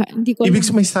 Hindi. Hindi ko Ibig alam.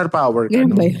 sabihin may star power ka.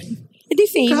 Ganun No? ba yun? Hindi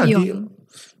fame Kagi. yun.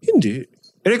 Hindi.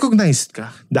 Recognized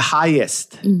ka. The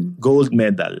highest gold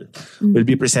medal will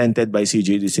be presented by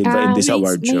CJ De Silva in this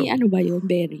award show. May ano ba yun?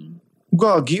 Bearing.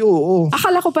 Gagi, oo.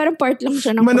 Akala ko parang part lang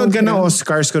siya ng Manood ka program. ng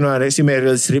Oscars, kunwari, si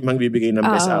Meryl Streep magbibigay ng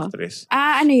Best Actress.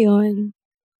 Ano yun?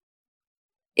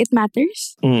 It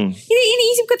matters? Mm. Hindi,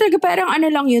 iniisip ko talaga parang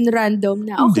ano lang yun, random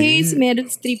na. Okay, si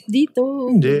Meryl Streep dito.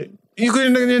 Hindi. Yung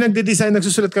nagde-design,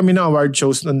 nagsusulat kami ng award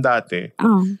shows noon dati.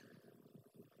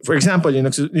 For example,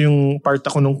 yung part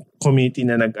ako nung committee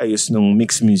na nag-ayos nung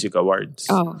Mixed Music Awards.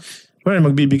 Kunwari,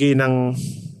 magbibigay ng...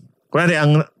 Kunwari,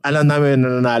 ang alam namin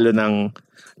na nanalo ng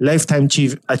Lifetime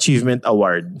Achievement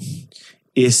Award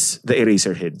is the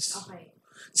Eraserheads. Okay.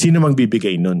 Sino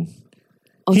magbibigay nun?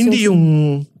 Hindi yung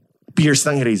peers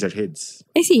ng Eraserheads.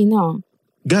 Sino?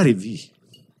 Gary V.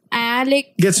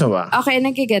 Like... Gets mo ba? Okay,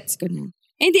 nagigets ko na.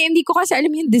 Hindi ko kasi alam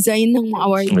yung design ng mga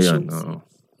award shows.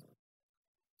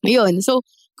 Ayun. So,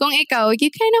 kung ikaw,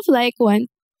 you kind of like want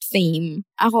fame.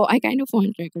 Ako, I kind of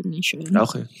want recognition.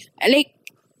 Okay. Like,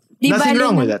 Nothing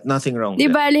wrong with that. Nothing wrong with that.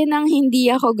 Di bale nang hindi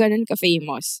ako ganun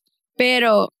ka-famous.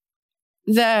 Pero,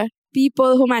 the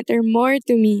people who matter more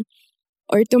to me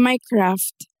or to my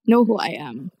craft know who I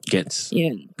am. Gets.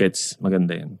 Yun. Gets.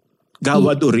 Maganda yan.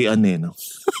 Gawad urian no?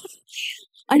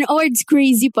 Ano, awards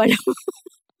crazy pala.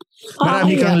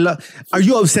 Marami kang... Are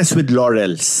you obsessed with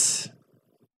laurels?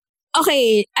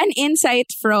 Okay, an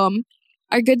insight from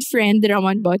our good friend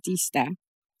Ramon Bautista.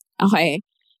 Okay.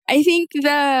 I think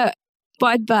the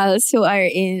pod pals who are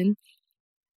in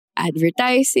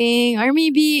advertising or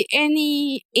maybe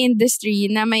any industry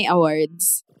na may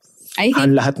awards. I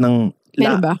think... lahat ng...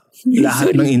 Meron ba?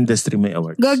 Lahat ng industry may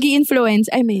awards. Gogi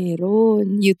Influence, ay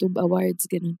mayroon. YouTube Awards,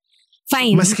 ganun.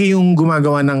 Fine. Maski yung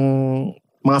gumagawa ng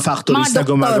mga factories na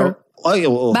gumagawa. Ay,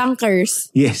 oo.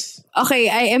 Bankers. Yes. Okay,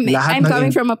 I'm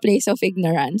coming from a place of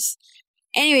ignorance.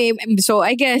 Anyway, so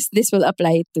I guess this will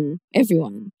apply to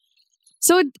everyone.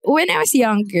 So, when I was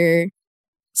younger,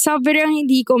 sobrang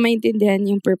hindi ko maintindihan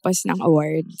yung purpose ng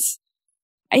awards.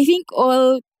 I think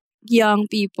all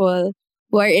young people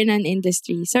who are in an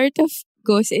industry sort of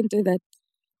goes into that,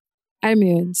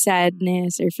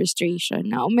 sadness or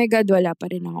frustration na, oh my God, wala pa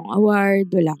rin akong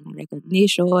award, wala akong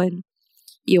recognition.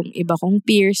 Yung iba kong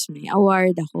peers may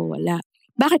award, ako wala.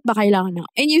 Bakit ba kailangan na?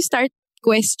 And you start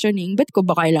questioning, ba't ko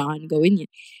ba kailangan gawin yan?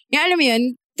 Yung alam mo yun,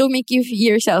 to make you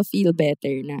yourself feel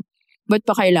better na, ba't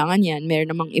pa kailangan yan?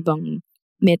 Meron namang ibang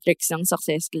metrics ng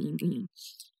success, ganyan.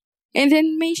 And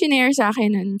then may shinare sa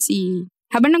akin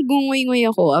habang nag-ngungoy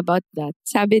ako about that,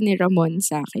 sabi ni Ramon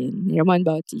sa akin, ni Ramon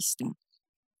Bautista,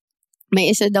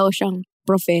 may isa daw siyang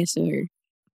professor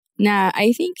na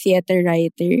I think theater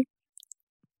writer.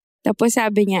 Tapos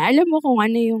sabi niya, alam mo kung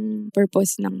ano yung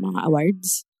purpose ng mga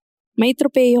awards? May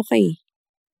tropeyo ka eh.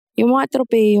 Yung mga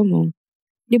tropeyo mo,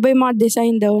 di ba yung mga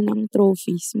design daw ng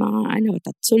trophies, mga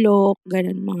tatsulok,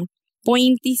 ganun, mga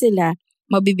pointy sila,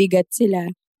 mabibigat sila.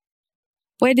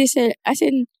 Pwede sila, as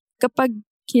in, kapag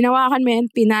hinawakan mo yan,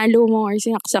 pinalo mo or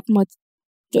sinaksak mo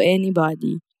to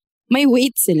anybody, may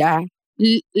weight sila.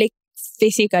 Like,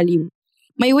 physically.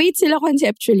 May weight sila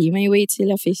conceptually, may weight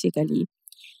sila physically.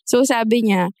 So sabi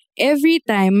niya, every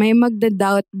time may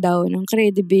magda-doubt daw ng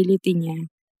credibility niya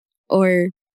or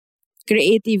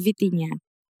creativity niya.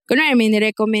 Kunwari may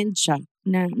nirecommend siya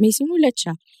na may sumulat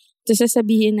siya. Tapos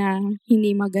sasabihin na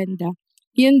hindi maganda.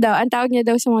 Yun daw, ang tawag niya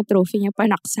daw sa mga trophy niya,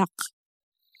 panaksak.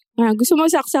 Gusto mo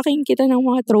saksakin kita ng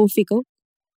mga trophy ko?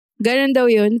 Ganun daw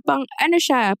yun.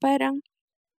 Parang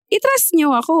i-trust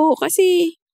niyo ako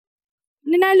kasi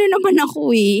nanalo naman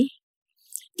ako eh.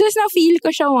 Tapos na-feel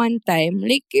ko siya one time.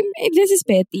 Like, this is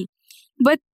petty.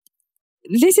 But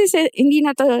this is hindi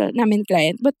na to namin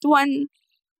client, but one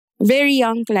very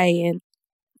young client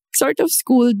sort of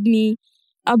schooled me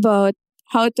about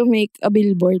how to make a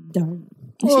billboard daw.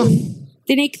 Kasi,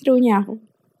 tinake through niya ako.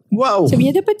 Wow! Sabi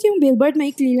niya, dapat yung billboard,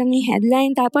 maikli lang yung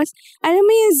headline. Tapos, alam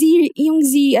mo yung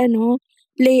Z,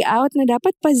 layout na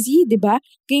dapat pa Z, di ba?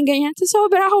 Ganyan. So,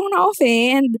 sobra akong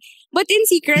na-offend. But in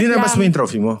secret lang. Linabas mo yung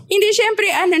trophy mo? Hindi, syempre,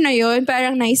 na yun.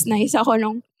 Parang nice ako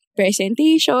nung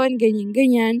presentation,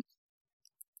 ganyan.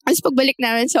 Tapos pagbalik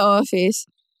namin sa office,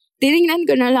 tinignan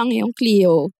ko na lang yung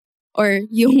Clio or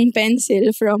yung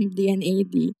pencil from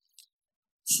DNAD.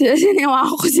 So, sinawa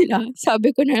ko sila.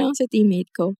 Sabi ko na lang sa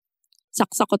teammate ko,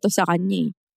 saksak ko to sa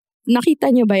kanya.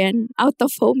 Nakita niyo ba yan? Out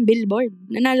of home billboard.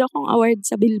 Nanalo akong award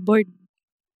sa billboard.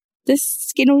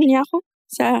 Tapos, kinul niya ako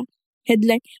sa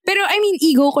headline. Pero,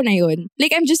 ego ko na yun.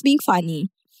 Like, I'm just being funny.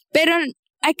 Pero,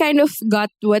 I kind of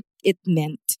got what it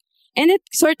meant. And it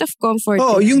sort of comforted.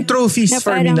 Yung trophies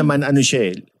for me naman,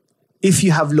 siya if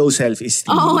you have low self-esteem.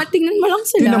 Tingnan mo lang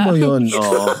sila. Tingnan mo yun.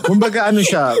 Kumbaga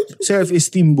siya,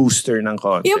 self-esteem booster ng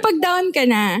konti. Yung pag down ka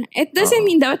na, it doesn't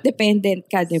mean dapat dependent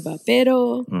ka, diba?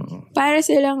 Pero, para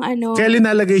silang Kaya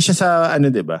linalagay siya sa,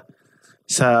 diba?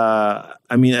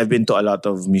 I've been to a lot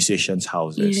of musicians'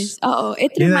 houses. Yes.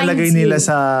 It reminds linalagay you. nila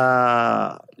sa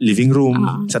living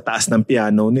room, sa taas ng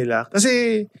piano nila.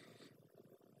 Kasi,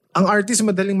 ang artist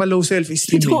madaling ma-low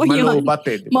self-esteem. Malobat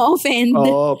Ma-offend.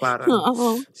 Parang.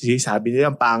 Sabi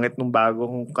nila, ang pangit nung bago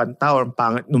kong kanta or ang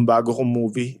pangit nung bago kong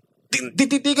movie.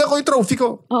 Tititigan ko yung trophy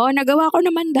ko. Nagawa ko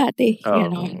naman dati.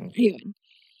 Ayun.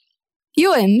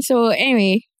 Yun. So,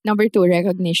 anyway, number 2,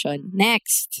 recognition.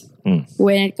 Next.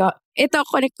 Ito,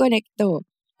 connect to.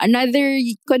 Another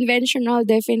conventional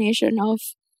definition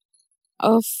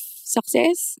of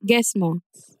success. Guess mo.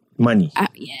 Money.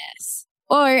 Yes.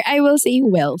 Or I will say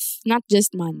wealth, not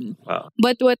just money.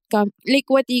 But what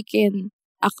you can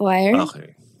acquire,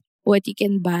 what you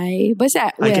can buy.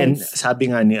 Basta wealth. Sabi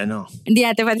nga ni Hindi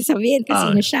natin pati sabihin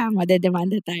kasi siya,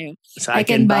 madedemanda tayo. So I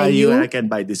can buy you, I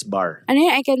can buy this bar.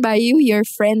 I can buy you your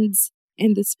friends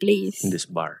in this place. In this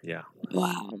bar, yeah.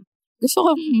 Wow.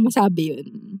 Gusto ko masabi yun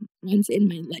once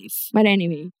in my life. But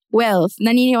anyway, wealth.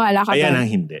 Naniniwala ka ba? Ayan ang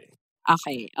hindi.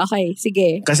 Okay.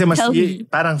 Sige. Kasi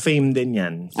parang fame din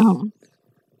yan.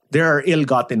 There are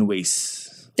ill-gotten ways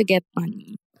to get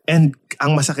money. And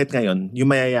ang masakit ngayon, yung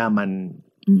mayayaman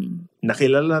na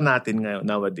kilala natin ngayon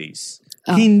nowadays,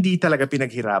 hindi talaga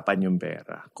pinaghirapan yung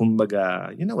pera.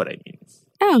 Kumbaga, you know what I mean?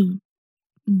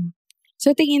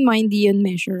 So tingin mo, hindi yun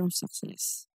measure of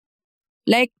success?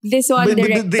 Like this one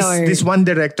director. This one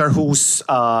director who's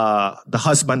the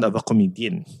husband of a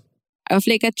comedian. Of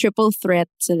like a triple threat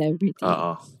celebrity.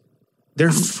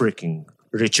 They're freaking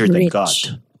richer than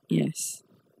God. Yes.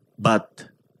 But,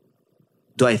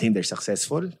 do I think they're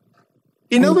successful?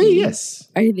 In a way, yes.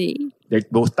 Are they? They're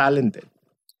both talented.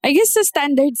 I guess the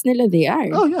standards nila they are.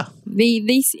 Oh, yeah.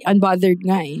 They unbothered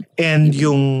nga eh. And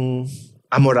yung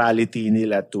amorality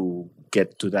nila to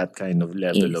get to that kind of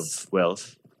level of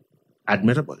wealth,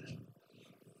 admirable.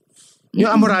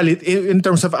 Yung amorality, in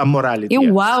terms of amorality.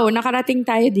 Yung wow, nakarating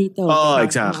tayo dito.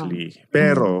 Exactly.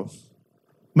 Pero,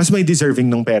 mas may deserving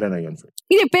ng pera na yun.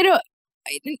 Hindi, pero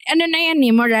na yan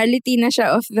morality na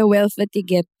siya of the wealth that you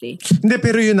get eh. Hindi,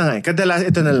 pero yun na nga Kadalas,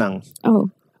 ito na lang.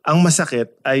 Ang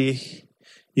masakit ay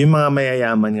yung mga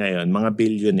mayayaman ngayon, mga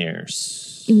billionaires,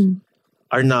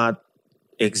 are not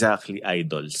exactly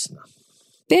idols na.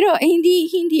 Pero hindi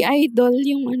idol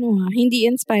yung hindi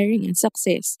inspiring and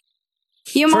success.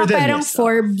 Yung mga parang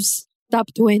Forbes top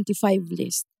 25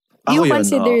 list. Ako you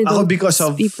consider Ako because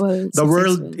of the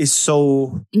world is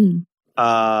so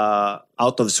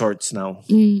out of sorts now.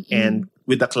 And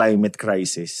with the climate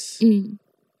crisis,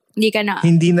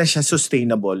 hindi na siya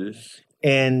sustainable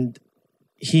and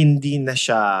hindi na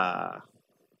siya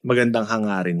magandang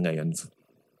hangarin ngayon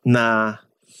na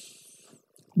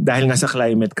dahil nga sa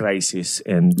climate crisis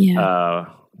and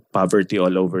poverty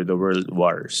all over the world,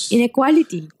 wars.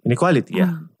 Inequality,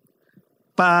 yeah.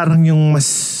 Parang yung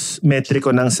mas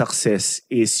metriko ng success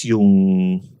is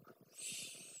yung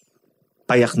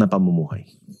payak na pamumuhay.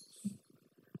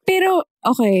 Pero,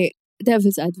 okay,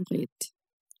 devil's advocate.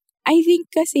 I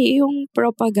think kasi yung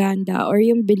propaganda or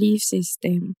yung belief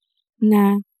system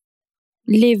na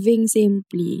living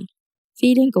simply,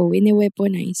 feeling ko,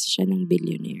 wini-weaponize siya ng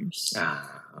billionaires.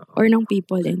 Or ng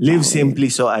people in Live power. simply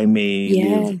so I may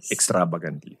live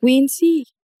extravagantly. Wincy,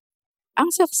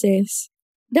 ang success,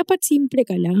 dapat simple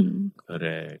ka lang.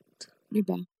 Correct.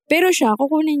 Diba? Pero siya,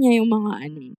 kukunin niya yung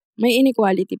mga may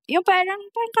inequality. Yung parang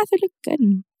Catholic ka.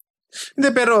 Hindi,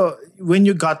 pero when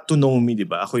you got to know me,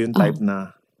 diba? Ako yung type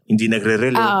na hindi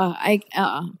nagre-relate.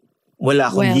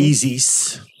 Wala akong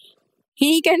Yeezys.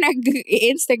 Hindi ka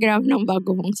nag-Instagram ng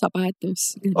bago mong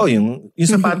sapatos. Yung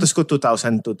sapatos ko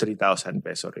 2,000 to 3,000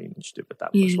 peso range. Diba?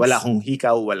 Tapos wala akong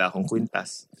hikaw, wala akong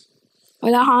kwintas.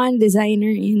 Wala kang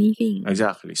designer, anything.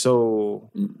 Exactly. So,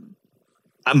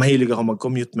 mahilig ako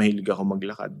mag-commute, mahilig ako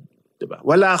maglakad. Diba?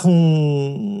 Wala akong,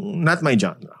 not my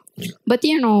genre. But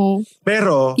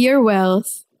pero, your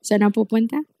wealth, saan na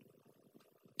pupunta?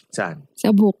 Saan?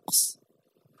 Sa books.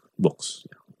 Books.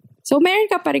 So, meron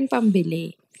ka pa rin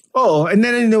pambili. Oo, and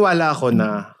naniniwala ako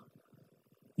na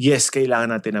yes,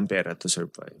 kailangan natin ng pera to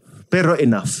survive. Pero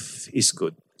enough is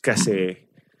good. Kasi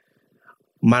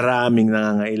maraming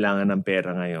nangangailangan ng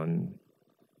pera ngayon,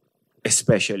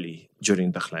 especially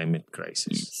during the climate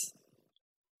crisis.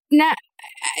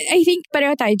 I think,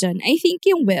 pareho tayo dyan. I think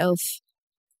yung wealth,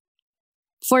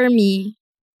 for me,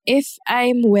 if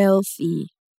I'm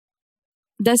wealthy,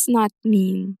 does not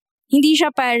mean, hindi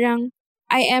siya parang,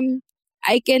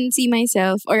 I can see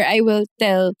myself or I will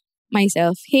tell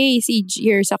myself, hey, Siege,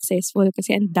 you're successful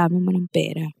kasi ang dami mo ng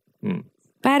pera.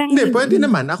 Parang hindi, pwede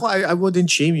naman. Ako, I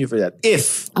wouldn't shame you for that.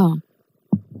 If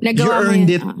you earned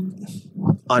it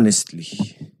honestly.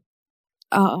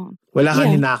 Oo. Wala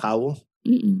kang ninakaw.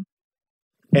 Mm-mm.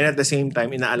 And at the same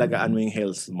time, inaalagaan mo yung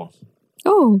health mo.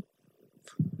 Oh.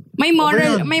 May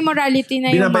morality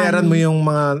na yung binabayaran mo yung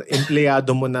mga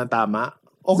empleyado mo na tama.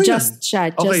 Okay just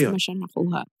mo siya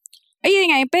nakuha.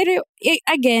 Ayun nga, pero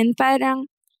again, parang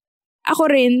ako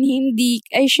rin,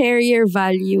 I share your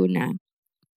value na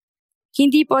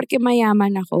hindi porke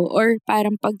mayaman ako or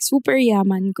parang pag super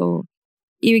yaman ko,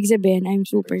 ibig sabihin, I'm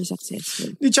super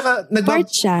successful. Tsaka,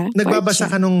 nagbabasa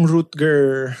ka nung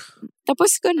Rutger.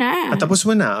 Tapos ko na. Tapos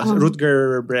mo na.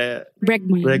 Rutger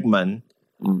Bregman.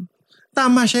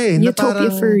 Tama siya eh. Utopia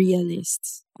for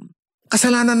realists.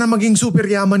 Kasalanan na maging super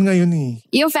yaman ngayon eh.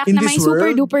 Yung fact na may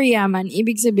super duper yaman,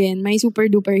 ibig sabihin, may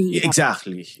super duper hirap.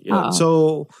 Exactly. Yeah.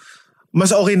 So,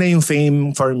 mas okay na yung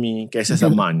fame for me kaysa sa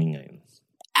money ngayon.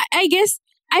 I guess,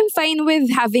 I'm fine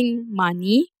with having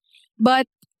money,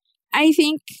 but I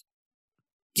think,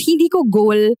 hindi ko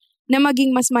goal na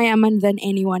maging mas mayaman than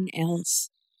anyone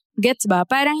else. Gets ba?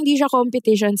 Parang hindi siya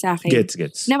competition sa akin.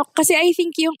 Gets. Kasi I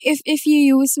think yung, if you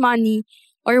use money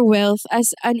or wealth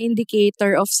as an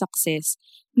indicator of success,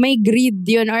 may greed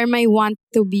yun or may want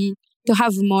to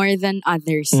have more than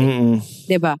others.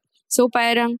 Diba? So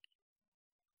parang,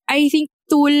 I think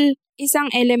tool,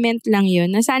 isang element lang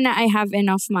yun na sana I have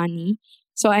enough money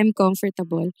so I'm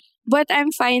comfortable. But I'm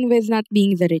fine with not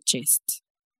being the richest.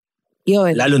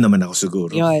 Yun. Lalo naman ako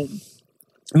siguro. Yun.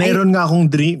 Meron nga akong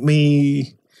dream, may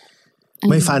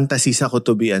fantasies ako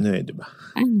to be diba?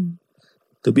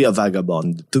 To be a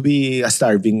vagabond. To be a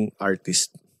starving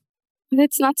artist.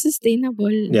 That's not sustainable.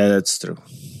 Yeah, that's true.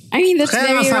 I mean, that's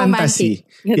kaya very romantic.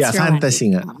 That's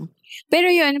fantasy nga. Pero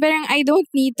yun, parang I don't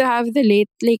need to have the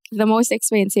most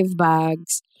expensive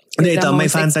bags. Ito, may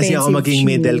fantasy ako maging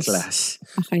shoes. Middle class.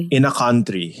 Okay. In a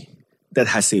country that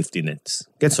has safety nets.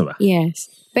 Gets mo ba? Yes.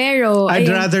 Pero, I'd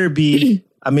rather be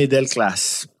a middle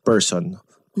class person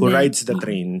who rides the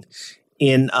train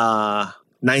in a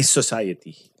nice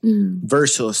society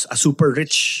versus a super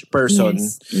rich person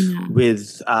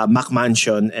with a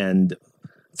McMansion and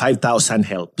 5,000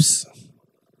 helps.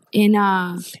 In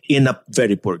a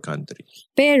very poor country.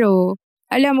 Pero,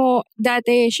 alam mo,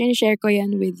 dati, share ko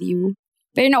yan with you.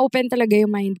 Pero na-open talaga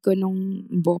yung mind ko nung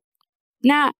book.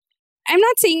 Na, I'm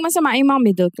not saying masama yung mga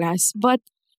middle class, but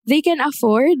they can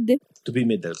afford to be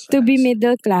middle class. To be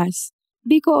middle class.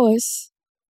 Because,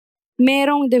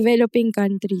 merong developing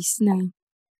countries na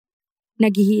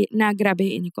grabe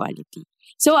yung inequality.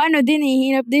 So,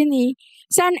 hinap din eh.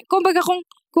 Kumbaga,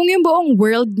 kung yung buong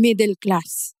world middle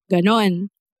class, ganon,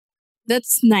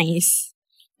 that's nice.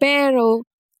 Pero,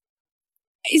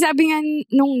 sabi nga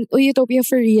nung Utopia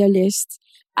for Realists,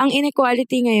 ang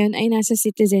inequality ngayon ay nasa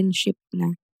citizenship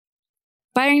na.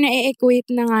 Parang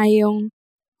na-equate na nga yung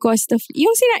cost of,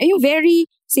 yung very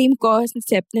same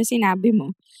concept na sinabi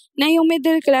mo, na yung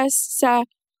middle class sa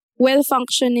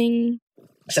well-functioning.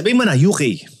 Sabihin mo na,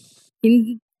 UK.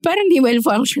 Parang di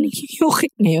well-functioning UK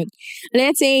ngayon.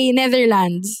 Let's say,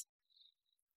 Netherlands.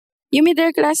 Yung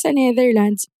middle class sa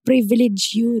Netherlands,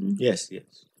 privilege yun. Yes.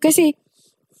 Kasi,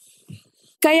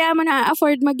 kaya mo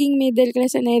na-afford maging middle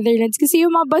class sa Netherlands kasi yung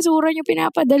mga basura nyo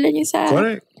pinapadala nyo sa...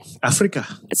 Correct. Africa.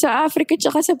 Sa Africa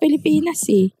tsaka sa Pilipinas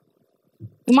eh.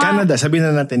 Canada, sabihin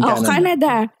na natin Canada.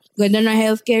 Canada. Ganda ng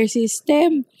healthcare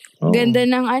system. Ganda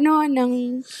ng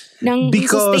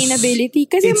sustainability.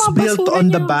 Kasi it's mga built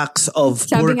on nyo, the backs of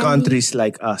poor countries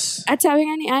like us. At sabi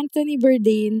nga ni Anthony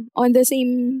Bourdain, on the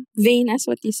same vein as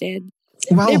what he said.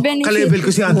 Wow, ka-level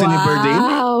ko si Anthony Bourdain.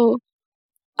 Wow.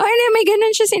 May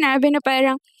ganun siya sinabi na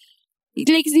parang,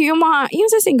 like yung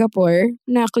sa Singapore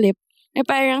na clip, na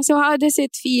parang, so how does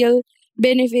it feel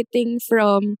benefiting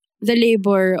from the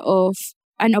labor of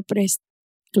an oppressed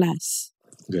class?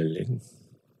 Galing.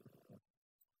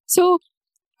 So,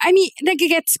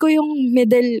 nagigets ko yung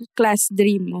middle class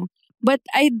dream mo. But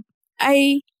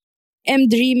I am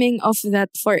dreaming of that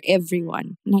for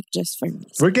everyone, not just for me.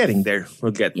 We're getting there.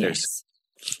 We'll get there. Yes.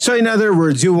 So in other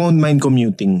words, you won't mind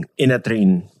commuting in a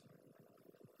train?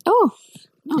 Oh.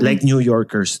 Like New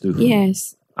Yorkers do?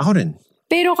 Yes. Ako rin.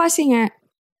 Pero kasi nga,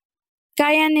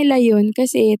 kaya nila yun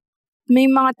kasi may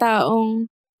mga taong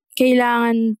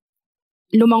kailangan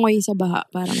lumangoy sa baha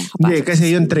para makapasok. Hindi, kasi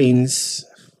yung trains,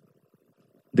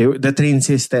 the train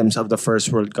systems of the first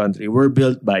world country were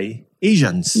built by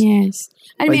Asians. Yes.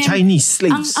 By Chinese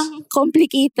slaves. Ang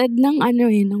complicated ng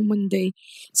ng mundo eh.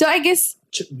 So I guess,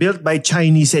 built by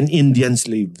Chinese and Indian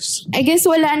slaves. I guess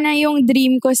wala na yung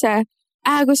dream ko sa,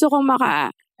 gusto kong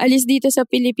makaalis dito sa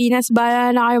Pilipinas,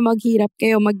 bahala na kayo maghirap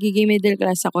kayo, magiging middle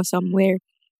class ako somewhere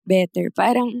better.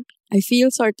 Parang, I feel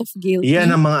sort of guilty.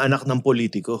 Yan ang mga anak ng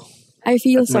politiko. I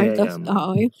feel sort of,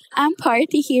 I'm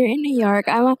party here in New York.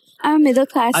 I'm a middle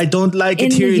class. I don't like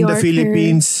it here in the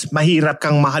Philippines. Mahirap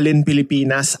kang mahalin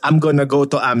Pilipinas. I'm gonna go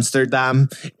to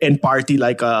Amsterdam and party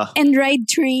like a... And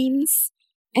ride trains.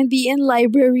 And be in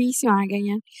libraries, mga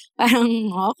ganyan. Parang,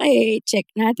 okay, check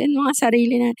natin mga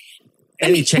sarili natin.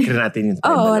 And i-check rin natin yung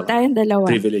dalawa. Tayong dalawa.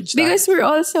 Privilege. Because we're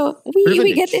also,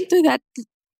 we get into that,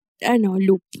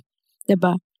 loop.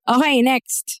 Diba? Okay,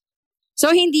 next.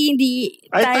 So, hindi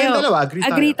tayo. Tayong dalawa,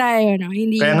 agree tayo, no?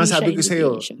 Hindi kaya nga sabi ko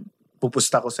sa'yo, invitation.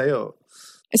 pupusta ko sa'yo.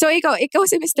 So, ikaw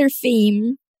si Mr.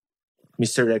 Fame.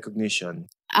 Mr. Recognition.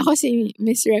 Ako si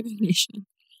Miss Recognition.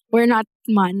 We're not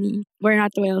money. We're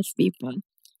not wealth people.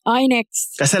 Okay,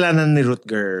 next. Kasalanan ni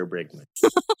Rutger Bregman.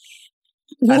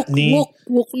 At ni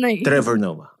Wook na eh. Trevor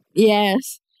Noah.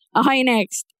 Yes. Okay,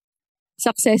 next.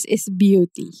 Success is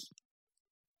beauty.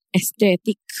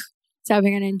 Aesthetic.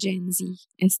 Sabi nga ng Gen Z.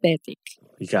 Aesthetic.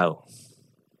 Ikaw.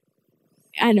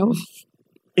 Ano?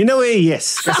 In a way,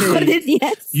 yes. Kasi, ako din,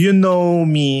 yes. You know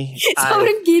me.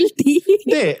 Sobrang guilty.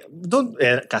 Hindi.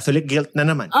 Catholic guilt na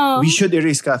naman. We should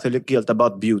erase Catholic guilt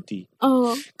about beauty.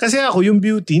 Kasi ako, yung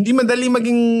beauty, hindi madaling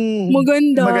maging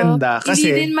maganda. Kasi,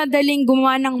 hindi din madaling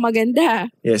gumawa ng maganda.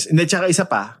 Yes. Hindi, tsaka isa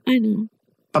pa. Ano?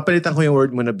 Papalitan ko yung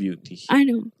word mo na beauty.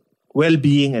 Ano?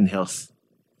 Well-being and health.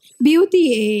 Beauty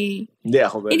eh. Hindi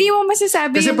ako. Hindi mo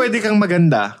masasabi. Kasi pwede kang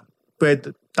maganda.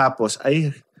 Tapos,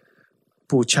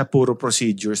 puro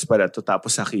procedures pala to,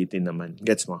 tapos sakitin naman.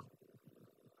 Gets mo?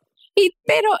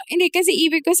 Pero, hindi, kasi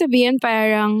ibig ko sabihin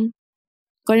parang,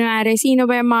 kunwari, sino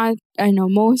ba yung mga,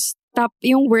 most top,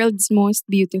 yung world's most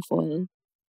beautiful?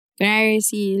 Kunwari,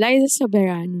 si Liza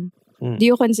Soberano. Do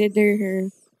you consider her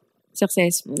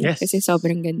successful? Yes. Kasi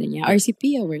sobrang ganda niya. Or si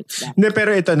Pia Wurtzbach. Hindi,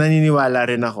 pero ito, naniniwala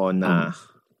rin ako na,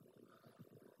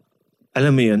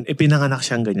 alam mo yun, ipinanganak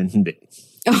siyang ganyan. Hindi.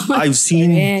 I've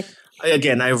seen... Correct.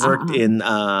 Again, I've worked in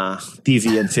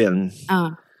TV and film.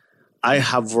 I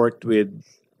have worked with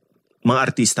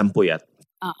mga artistang puyat.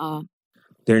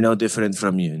 They're no different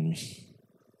from you and me.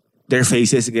 Their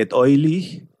faces get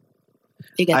oily.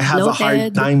 I have a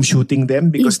hard time shooting them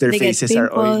because their faces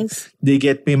are oily. They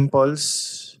get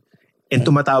pimples. And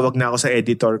tumatawag na ako sa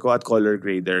editor ko at color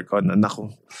grader ko na,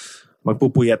 naku,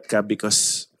 magpupuyat ka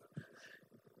because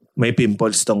may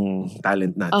pimples tong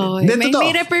talent natin.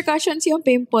 May repercussions yung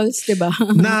pimples, di ba?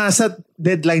 Nasa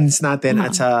deadlines natin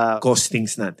at sa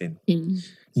costings natin.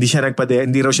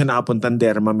 Hindi raw siya nakapuntang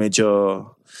derma. Medyo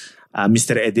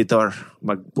Mr. Editor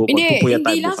magpupuyat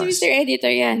tayo hindi lang si Mr.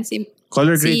 Editor yan.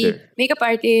 Color grader. Si makeup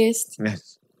artist.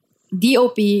 Yes.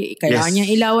 DOP. Kailangan niya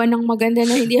ilawan ng maganda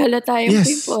na hindi halata yung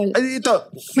pimple.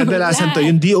 Ito, kadalasan to.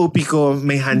 Yung DOP ko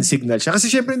may hand signal siya. Kasi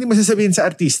syempre hindi mo sasabihin sa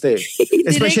artista eh.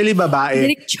 Especially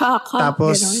babae. Direct chaka.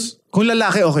 Tapos, kung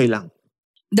lalaki, okay lang.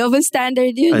 Double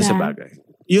standard yun sa bagay.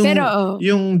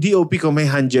 Yung DOP ko may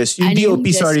hand gesture. Yung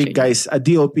DOP, sorry guys. A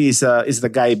DOP is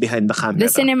the guy behind the camera.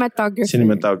 The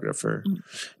cinematographer.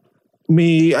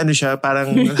 May siya,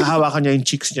 parang hahawakan niya yung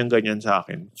cheeks niya ganyan sa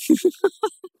akin.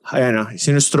 Ayan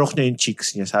sinustroke niya yung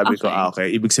cheeks niya. Sabi ko,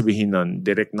 okay. Ibig sabihin nun,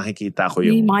 direct nakikita ko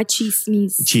yung... mga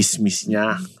chismis. Chismis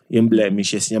niya. Yung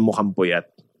blemishes niya, mukhang puyat.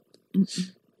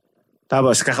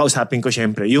 Tapos, kakausapin ko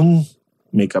syempre, yung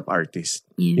makeup artist.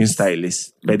 Yes. Yung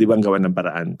stylist. Pwede bang gawan ng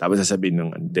paraan? Tapos sasabihin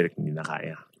nung direct hindi na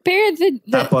kaya. Pero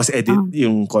tapos edit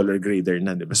yung color grader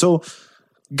na, diba? So,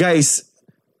 guys,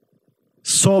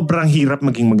 sobrang hirap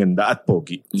maging maganda at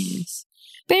pogi. Yes.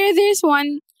 Pero there's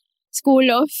one school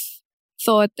of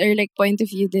thought or like point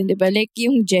of view din, diba? Like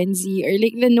yung Gen Z or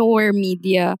like the newer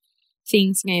media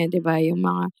things ngayon, di ba? Yung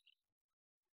mga,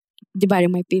 di ba,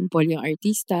 may pimple yung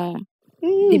artista.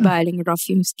 Di ba, rough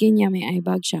yung skin niya, may eye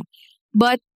bag siya.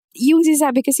 But, yung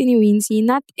sinasabi kasi ni Wincy,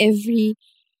 not every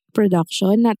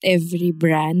production, not every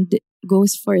brand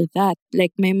goes for that.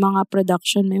 Like, may mga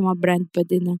production, may mga brand pa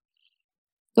din na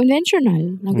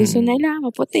conventional, na gusto nila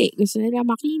maputi, gusto nila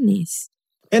makinis.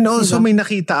 And also, may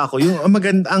nakita ako, yung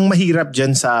ang mahirap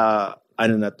dyan sa,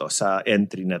 sa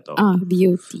entry na to.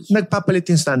 Beauty. Nagpapalit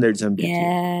yung standards ng beauty.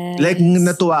 Yes. Like,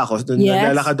 natuwa ako.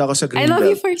 Naglalakad ako sa Greenbelt. I love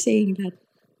you for saying that.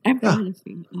 I'm proud of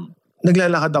you.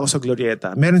 Naglalakad ako sa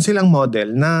Glorieta. Meron silang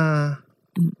model na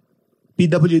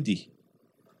PWD.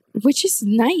 Which is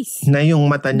nice. Na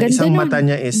yung mata niya, Ganda isang nun. mata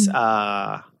niya is,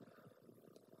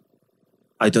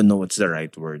 I don't know what's the right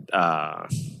word.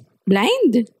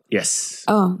 Blind? Yes.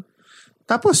 Oh.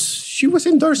 Tapos, she was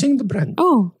endorsing the brand.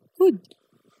 Oh, good.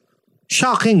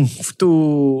 Shocking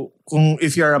to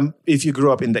if you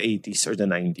grew up in the 80s or the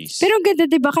 90s. Pero ganda,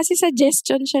 di ba? Kasi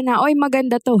suggestion siya na, oy,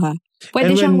 maganda to ha.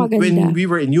 Pwede siyang maganda. When we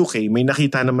were in UK, may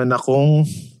nakita naman akong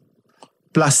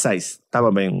plus size.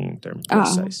 Tama ba yung term?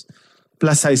 Plus size.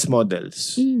 Plus size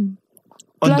models.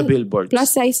 On the billboards.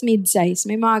 Plus size, mid-size.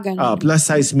 May mga ganun. Plus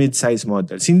size, mid-size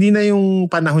models. Hindi na yung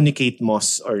panahon ni Kate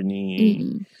Moss or ni...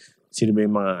 Sino ba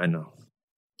yung mga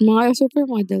Mga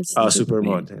supermodels.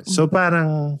 Supermodels. So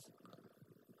parang...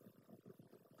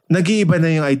 Nag-iiba na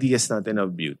yung ideas natin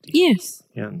of beauty. Yes.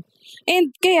 Yan.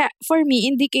 And kaya, for me,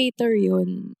 indicator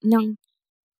yun ng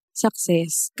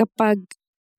success. Kapag,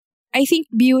 I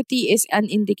think beauty is an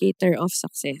indicator of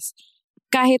success.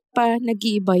 Kahit pa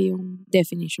nag-iiba yung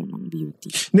definition ng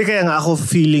beauty. Hindi, kaya nga ako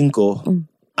feeling ko,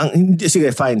 sige,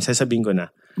 fine, sasabihin ko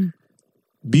na.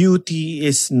 Beauty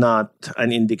is not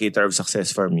an indicator of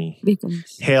success for me.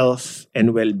 Because? Health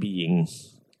and well-being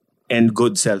and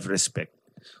good self-respect,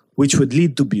 which would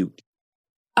lead to beauty.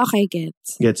 Okay,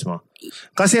 gets. Gets mo?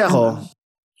 Kasi ako...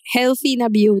 healthy na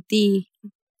beauty.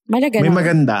 Malaga may na.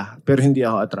 Maganda, pero hindi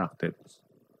ako attracted.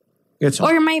 Gets mo?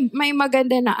 Or may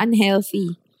maganda na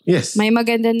unhealthy. Yes. May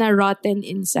maganda na rotten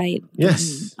inside.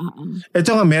 Yes.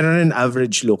 Ito nga, meron rin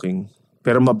average looking,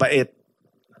 pero mabait,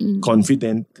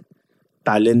 confident,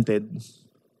 talented.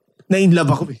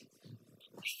 Na-in-love ako eh.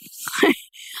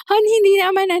 Hindi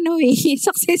naman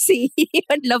success eh.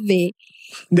 Love eh.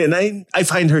 Then I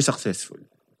find her successful.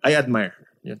 I admire her.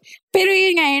 Yeah. Pero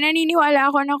yun nga,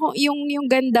 naniniwala ako na kung yung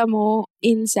ganda mo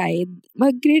inside,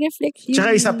 magre-reflect yun.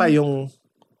 Tsaka isa pa yung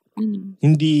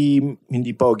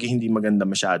hindi pogi, hindi maganda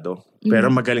masyado, pero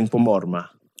magaling pumorma.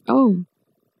 Oh.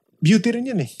 Beauty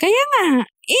rin yun eh. Kaya nga,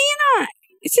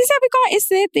 sinasabi ko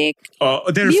aesthetic.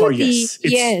 Therefore, beauty,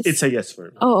 yes. It's a yes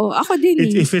for me. Oo, ako din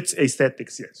If it's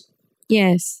aesthetics, yes.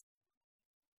 Yes.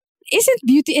 Isn't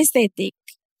beauty aesthetic?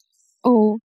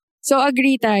 Oh. So,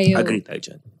 agree tayo. Agree tayo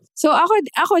dyan. So,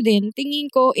 ako din,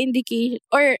 tingin ko, indicate,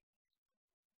 or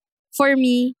for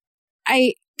me,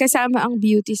 ay kasama ang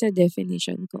beauty sa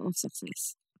definition ko of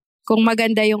success. Kung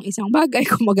maganda yung isang bagay,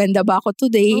 kung maganda ba ako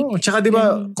today. Tsaka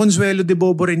diba, Consuelo de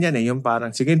Bobo rin yan eh. Yung parang,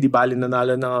 sige, di bali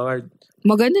nanalo ng award.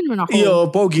 Maganda naman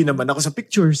ako. Pogi naman ako sa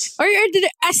pictures. Or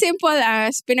as simple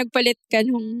as, pinagpalit ka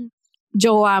nung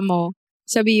jowa mo,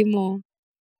 sabi mo,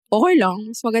 okay lang,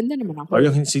 mas maganda naman ako. Or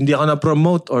yung hindi ako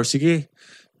na-promote, or sige,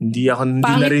 hindi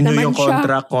na-renew yung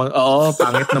contract.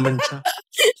 Pangit naman siya.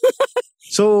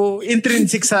 So,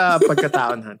 intrinsic sa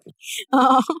pagkataon natin.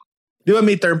 Oo. Di ba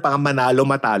may term pa manalo,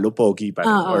 matalo, pogi pa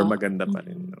rin, or maganda pa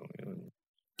rin. No?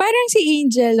 Parang si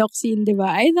Angel Locsin, di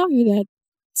ba? I love that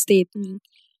statement.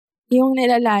 Yung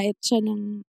nilalait siya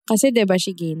ng, kasi di ba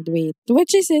she gained weight,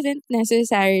 which isn't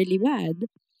necessarily bad.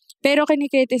 Pero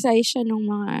kinikriticize siya ng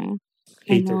mga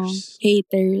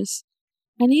haters.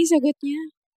 Ano yung sagot niya?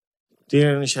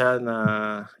 Tinanong siya na,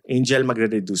 Angel,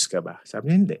 magre-reduce ka ba?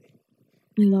 Sabi niya, hindi.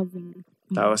 I love him.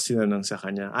 Tapos tinanong sa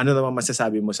kanya, ano naman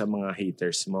masasabi mo sa mga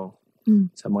haters mo?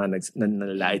 Sa mga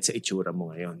nalalait sa itsura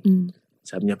mo ngayon?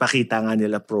 Sabi niya, pakita nga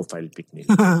nila profile pic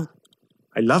nila.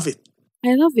 I love it.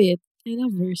 I love it. I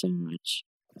love her so much.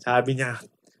 Sabi niya,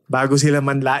 bago sila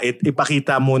manlait,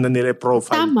 ipakita muna nila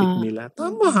profile pic nila.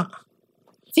 Tama.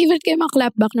 Favorite kayo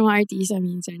mag-clapback ng mga artista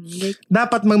minsan. Like,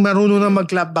 dapat marunong na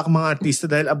mag-clapback mga artista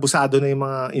dahil abusado na yung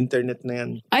mga internet na yan.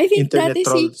 I think internet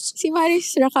dati si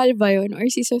Maris Racal ba yun? Or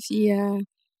si Sofia?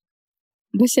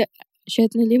 Basta,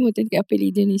 shit, nalimutan ka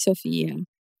apelido ni Sofia.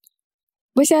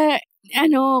 Basta,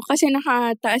 kasi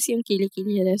nakataas yung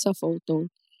kilikili nila sa photo.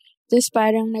 Tapos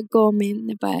parang nag-comment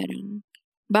na parang,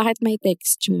 bakit may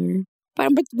texture?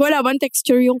 Parang, ba't wala bang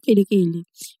texture yung kilikili?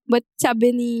 But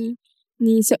sabi ni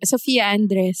Sofia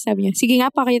Andres, sabi niya, sige nga,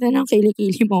 pakita ng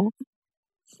kilikili mo.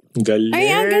 Galing.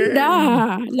 Ay, ang ganda.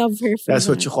 Love her for That's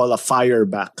that. what you call a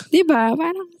fireback. Diba?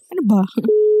 Parang, ano Ano ba?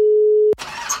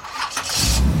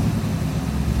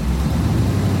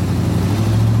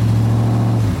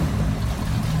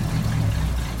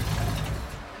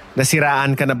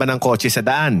 Nasiraan ka na ba ng kotse sa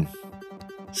daan?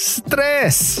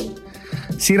 Stress!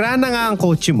 Sira na nga ang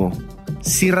kotse mo.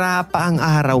 Sira pa ang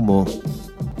araw mo.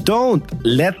 Don't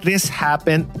let this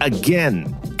happen again.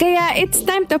 Kaya it's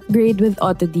time to upgrade with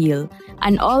AutoDeal,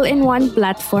 an all-in-one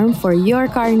platform for your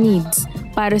car needs.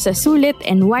 Para sa sulit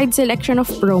and wide selection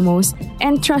of promos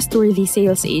and trustworthy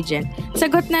sales agent,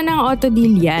 sagot na ng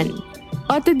AutoDeal yan.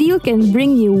 AutoDeal can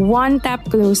bring you one tap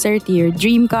closer to your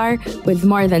dream car with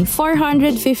more than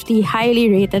 450 highly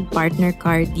rated partner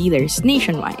car dealers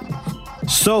nationwide.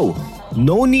 So,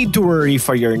 no need to worry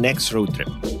for your next road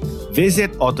trip.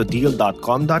 Visit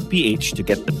autodeal.com.ph to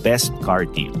get the best car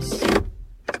deals.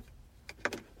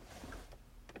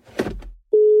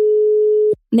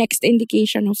 Next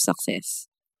indication of success,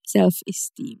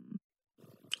 self-esteem.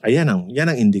 Yan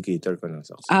ang indicator ko ng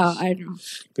success. Ano?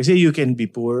 Kasi you can be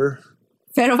poor.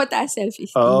 Pero mataas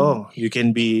self-esteem. You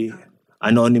can be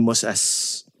anonymous as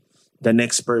the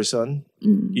next person.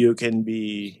 You can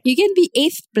be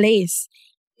 8th place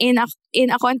in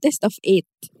a contest of 8.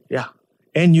 Yeah.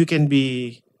 And you can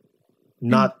be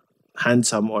not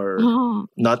handsome or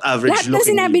not average lahat looking. Lahat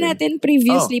na sinabi natin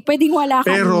previously, pwedeng wala ka.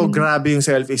 Pero grabe yung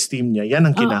self-esteem niya. Yan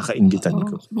ang kinakaingitan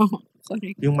ko.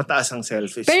 Correct. Yung mataas ang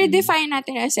self-esteem. Pero define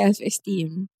natin as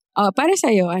self-esteem. Para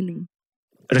sa'yo, ano?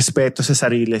 Respeto sa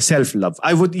sarili, self-love.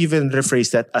 I would even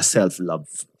rephrase that as self-love,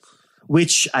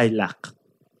 which I lack.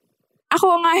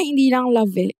 Ako nga, hindi lang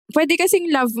love eh. Pwede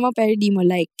kasing love mo pero di mo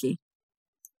like eh.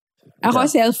 Ako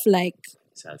self-like.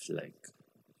 Self-like.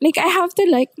 Like, I have to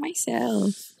like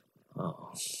myself.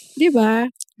 Oh. Diba?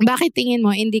 Bakit tingin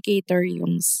mo indicator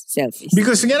yung self-esteem?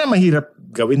 Because nga na mahirap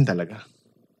gawin talaga.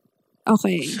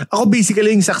 Okay. Ako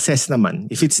basically yung success naman,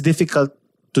 if it's difficult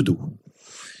to do,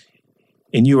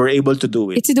 and you were able to do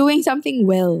it. It's doing something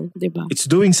well, diba? It's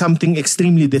doing something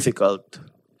extremely difficult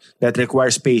that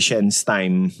requires patience,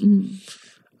 time,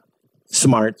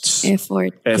 smarts,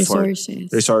 effort,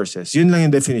 resources. Yun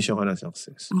lang yung definition ko ng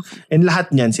success. Okay. And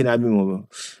lahat niyan, sinabi mo,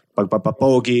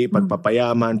 pagpapapogi,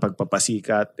 pagpapayaman,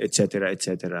 pagpapasikat, etc.,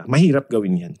 etc. Mahirap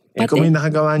gawin yan. And kung may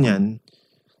nakagawa niyan,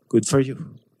 good for you.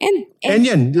 And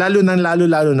yan, lalo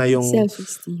na yung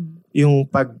self-esteem. Yung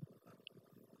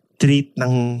treat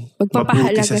ng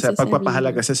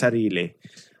pagpapahalaga sa sarili.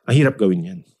 Ang hirap gawin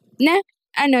yan.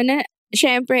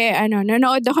 Syempre,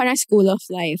 nanood ako ng School of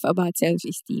Life about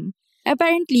self-esteem.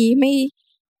 Apparently,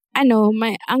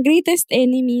 ang greatest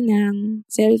enemy ng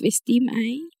self-esteem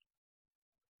ay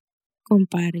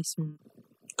comparison.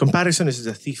 Comparison is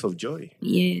the thief of joy.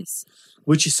 Yes.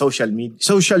 Which is social media.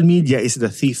 Social media is the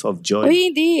thief of joy.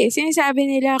 Hindi. Sinasabi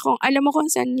nila alam mo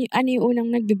kung saan, ano yung unang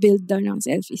nagbe-build daw ng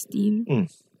self-esteem?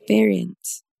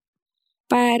 Parents.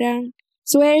 Parang,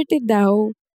 swerte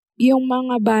daw yung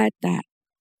mga bata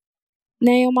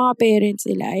na yung mga parents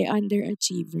nila ay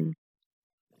underachiever.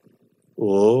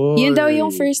 Yun daw yung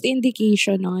first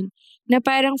indication nun. Na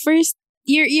parang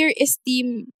your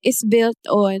esteem is built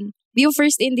on, yung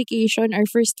first indication or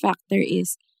first factor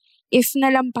is, if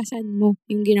nalampasan mo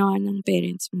yung ginawa ng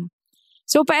parents mo.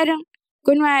 So parang,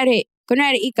 kunwari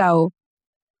ikaw,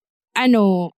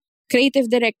 creative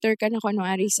director ka na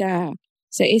kunwari sa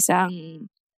isang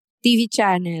TV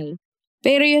channel.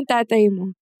 Pero yung tatay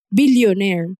mo,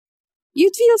 billionaire.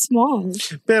 You'd feel small.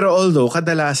 Pero although,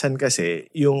 kadalasan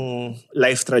kasi, yung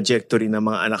life trajectory ng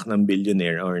mga anak ng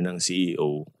billionaire or ng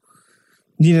CEO,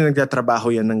 hindi na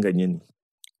nagtatrabaho yan ng ganyan.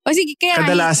 O sige, kaya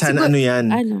kadalasan, yan?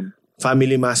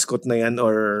 Family mascot na yan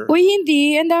or... Uy,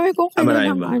 hindi. Ang dami kong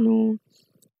kanilang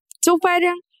So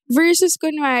parang, versus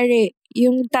kunwari,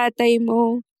 yung tatay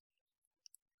mo,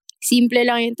 simple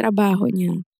lang yung trabaho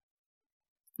niya.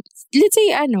 Let's say,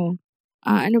 ano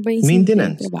ba yung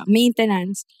maintenance.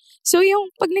 Maintenance. So, yung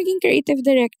pag naging creative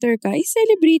director ka,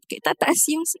 i-celebrate ka. Itataas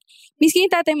yung, miski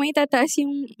yung tatay mo, itataas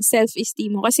yung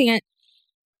self-esteem mo. Kasi nga,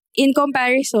 in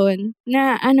comparison,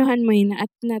 na anuhan mo yun at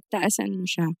nataasan mo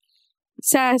siya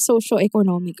sa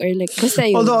socio-economic or like, basta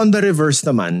yun. Although on the reverse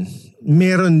naman,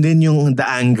 meron din yung the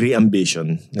angry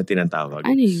ambition na tinatawag.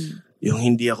 Ano yun? Yung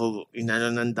hindi ako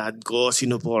ng dad ko,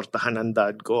 sinuportahan ng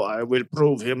dad ko, I will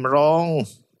prove him wrong.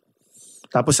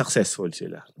 Tapos successful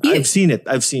sila. Yeah. I've seen it.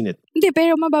 Hindi,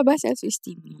 pero mababa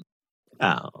self-esteem niya.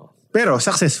 Pero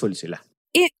successful sila.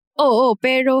 Oo,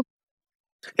 pero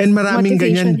and maraming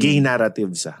ganyan gay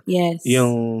narratives. Yes.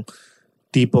 Yung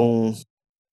tipong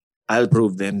I'll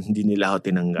prove them, hindi nila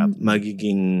ako tinanggap.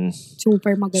 Magiging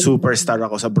super magaling. Superstar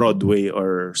ako sa Broadway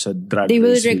or sa Drag Race. They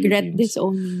will regret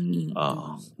disowning me.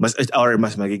 Mas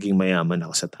magiging mayaman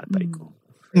ako sa tatay ko.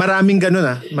 Maraming ganun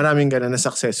na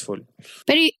successful.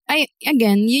 Pero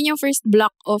again, yun yung first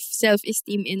block of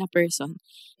self-esteem in a person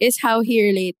is how he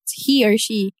or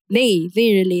she, they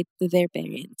relate to their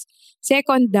parents.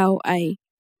 Second daw ay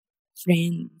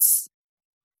friends.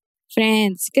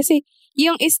 Kasi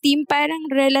yung esteem parang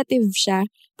relative siya.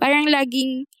 Parang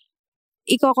laging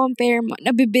i-compare mo.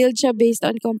 Nabibuild siya based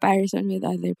on comparison with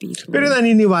other people. Pero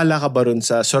naniniwala ka ba rin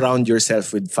sa surround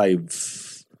yourself with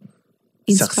 5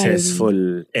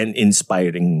 successful and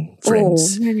inspiring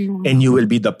friends? And you will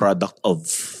be the product of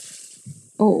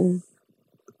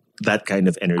that kind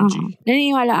of energy.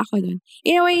 Naniniwala ako dun.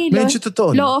 In a way,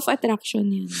 law of attraction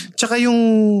yun. Tsaka yung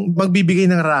magbibigay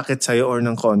ng racket sa'yo or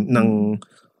ng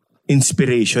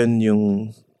inspiration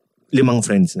yung 5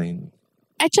 friends na yun.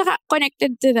 At saka,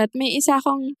 connected to that, may isa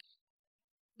akong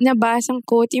nabasang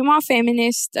quote, yung mga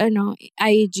feminist,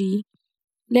 IG,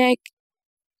 like,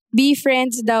 be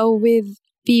friends daw with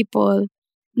people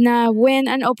na when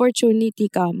an opportunity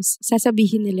comes,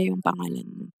 sasabihin nila yung pangalan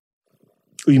mo.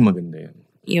 Uy, maganda yan.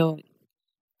 Yun.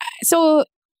 So,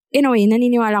 in a way,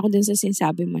 naniniwala ko dun sa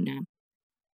sinasabi mo na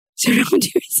surround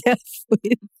yourself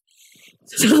with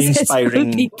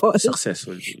inspiring people.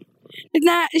 Successful people.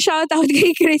 Na shout out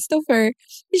kay Christopher.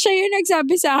 Siya yung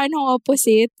nagsabi sa akin ng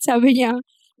opposite. Sabi niya,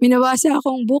 minabasa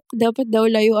akong book, dapat daw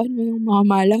layuan mo yung mga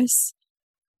malas.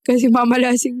 Kasi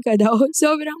mamalasin ka daw.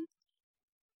 Sobrang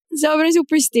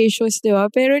superstitious, di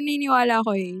ba? Pero niniwala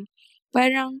ko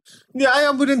Parang... Yeah,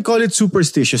 I wouldn't call it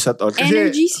superstitious at all. Kasi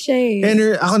energy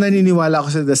siya ako naniniwala ako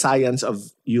sa the science of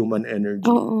human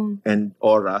energy and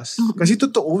auras. Kasi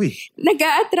totoo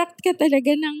Nag-a-attract ka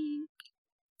talaga ng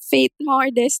fate mo or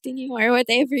destiny mo or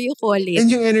whatever you call it. And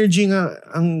yung energy nga,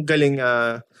 ang galing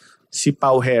si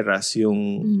Pau Heras, yung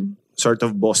sort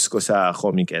of boss ko sa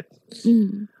Comiket.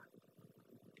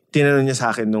 Tinanong niya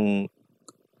sa akin nung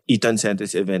Eton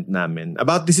Centris event namin.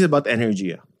 This is about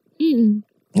energy.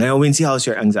 Ngayon, Wincy, how's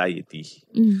your anxiety?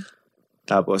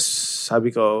 Tapos,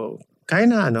 sabi ko, kaya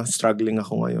na struggling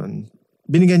ako ngayon.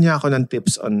 Binigyan niya ako ng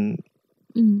tips on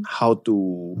how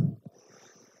to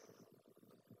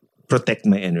protect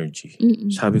my energy.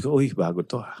 Sabi ko, uy, bago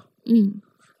to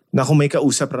Na kung may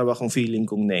kausap raw akong feeling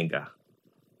kong nega.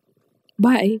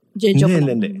 Bye.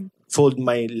 Hindi. Fold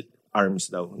my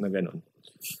arms daw, na ganun.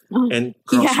 And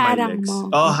cross my legs.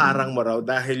 Harang mo raw.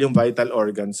 Dahil yung vital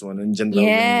organs mo, nandyan daw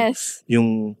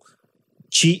yung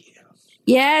chi.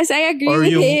 Yes, I agree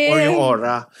with him. Or yung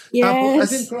aura. Yes. Tapos,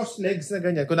 as in cross legs na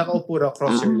ganyan. Kung nakaupo raw,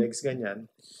 cross your legs, ganyan.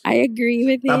 I agree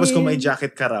with him. Tapos kung may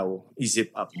jacket ka raw,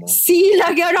 i-zip up mo.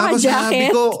 Lagi ako naka-jacket. Tapos sabi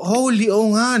ko, holy,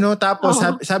 nga, no? Tapos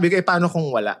sabi ko, paano kung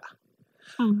wala?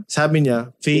 Sabi niya,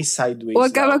 face sideways.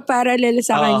 Huwag ka mag-parallel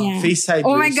sa kanya. Face sideways.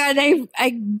 Oh my God, I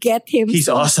get him. He's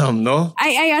awesome, no?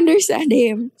 I understand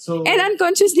him. And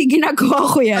unconsciously, ginagawa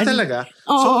ko yan. Talaga?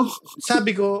 So,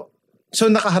 sabi ko,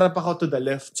 nakaharap ako to the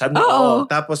left. Sabi ko,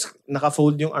 tapos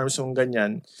naka-fold yung arms mong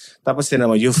ganyan. Tapos tinan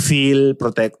mo, you feel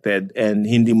protected and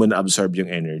hindi mo na-absorb yung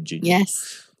energy. Yes.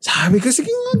 Sabi ko, sige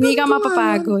nga. Hindi ka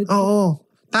mapapagod. Oo.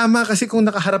 Tama, kasi kung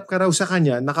nakaharap ka raw sa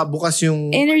kanya, nakabukas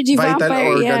yung energy vital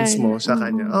vampire, organs mo sa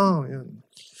kanya. Yun.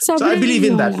 So I believe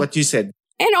in that, what you said.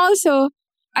 And also,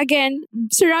 again,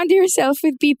 surround yourself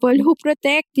with people who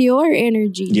protect your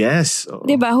energy. Yes.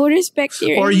 Diba? Who respect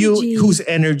your energy. Or whose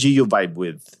energy you vibe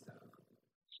with.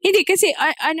 Hindi, kasi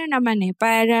naman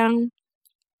parang,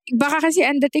 baka kasi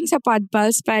ang dating sa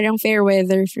Podpals, parang fair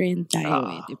weather friend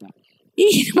tayo diba?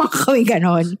 Hindi naman kami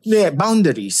ganon. Yeah,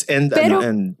 boundaries and pero,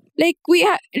 like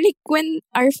when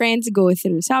our friends go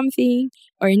through something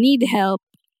or need help,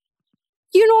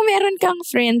 meron kang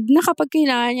friend na kapag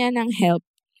kailangan niya ng help,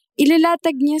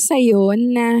 ilalatag niya sa'yo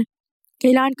na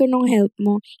kailangan ko ng help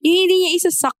mo. Hindi niya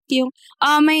isasak yung,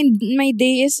 my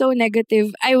day is so negative,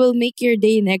 I will make your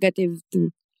day negative too.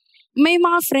 May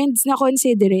mga friends na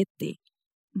considerate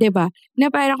diba? Na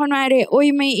parang kunwari,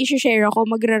 may isi-share ako,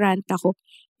 magrarant ako.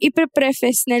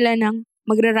 Ipe-preface nila ng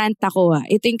magrarant ako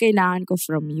ito yung kailangan ko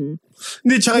from you.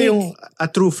 Hindi, tsaka yung a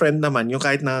true friend naman, yung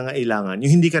kahit nangangailangan,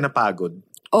 yung hindi ka napagod,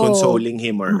 consoling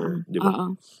him or her, di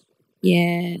ba?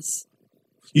 Yes.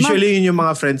 Usually yun yung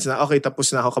mga friends na, okay,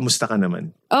 tapos na ako, kamusta ka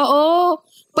naman? Oo.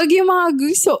 Pag yung mga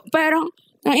gusto, parang,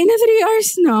 3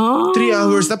 hours na. 3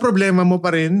 hours na, problema mo pa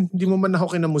rin. Hindi mo man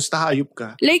ako kinamusta, hayop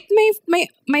ka. Like,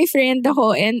 my friend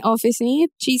ako and office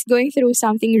mate, she's going through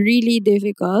something really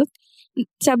difficult.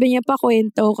 Sabi niya pa,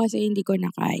 kwento kasi hindi ko na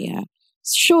kaya.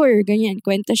 Sure, ganyan,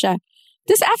 kwento siya.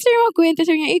 Tapos after magkwento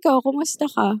siya niya, ikaw, kumusta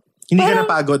ka? Hindi parang, ka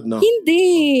napagod, no?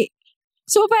 Hindi.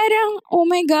 So parang, oh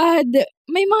my God,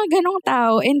 may mga ganong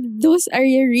tao and those are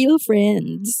your real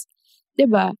friends.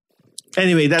 Diba?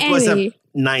 Anyway, that was a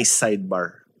nice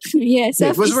sidebar. Yes,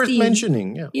 self-esteem. It was worth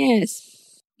mentioning. Yeah. Yes.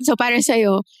 So para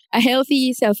sa'yo, a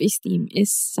healthy self-esteem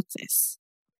is success.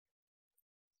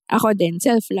 Ako din,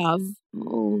 self-love.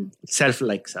 Oh.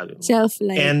 Self-like, sabi mo.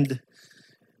 Self-like. And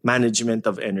management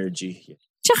of energy.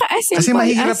 Tsaka as simple kasi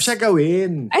mahirap siya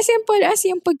gawin. As simple as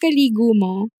yung pagkaligo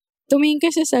mo, tumingin ka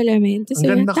sa salamin, tapos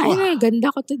sabi na, tayo na,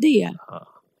 ganda ko today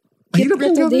Mahirap ka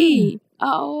today.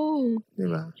 Oo.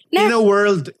 Diba? In a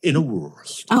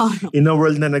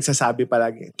world na nagsasabi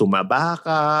palagi, tumaba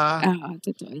ka.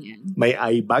 Totoo yan. May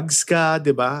eye bags ka,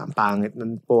 diba? Ang pangit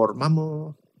ng forma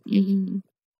mo. Mm-hmm.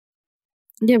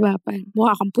 Diba?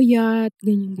 Mukha kang puyat,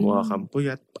 ganyan. Mukha kang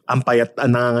puyat. Ang payat,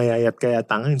 nangangayayat kaya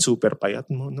tangin, super payat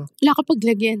mo, no? Wala ka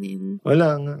paglagyan Wala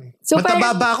nga. So,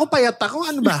 mataba ba ako? Payat ako?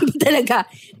 Ano ba? Talaga.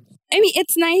 I mean,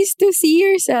 it's nice to see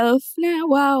yourself na,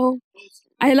 wow,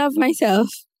 I love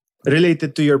myself.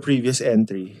 Related to your previous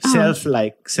entry,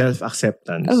 self-like,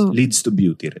 self-acceptance leads to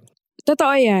beauty rin.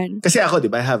 Totoo yan. Kasi ako, di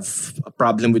ba, I have a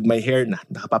problem with my hair na.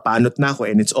 Nakapapanot na ako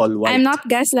and it's all white. I'm not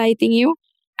gaslighting you.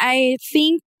 I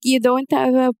think you don't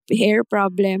have a hair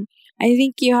problem. I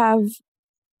think you have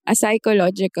a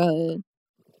psychological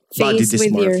phase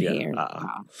with your hair.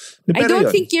 I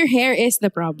don't think your hair is the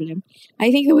problem.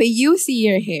 I think the way you see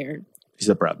your hair is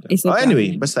the problem.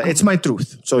 Anyway, basta, it's my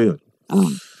truth. So yun.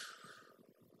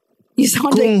 You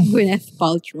sound like Gwyneth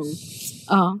Paltrow.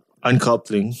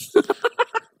 Uncoupling.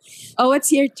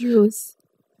 What's your truth?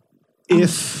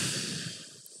 If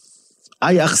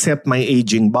I accept my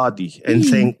aging body and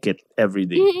thank it every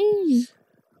day,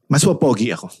 mas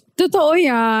wapogi ako. Totoo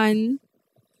yan.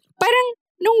 Parang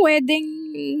nung wedding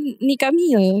ni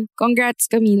Camille, congrats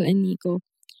Camille and Nico.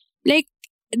 Like,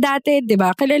 dati, di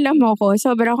ba, kilala mo ko,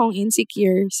 sobra akong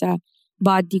insecure sa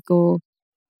body ko,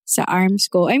 sa arms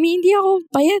ko. I mean, hindi ako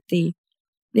payat eh.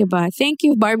 Diba? Thank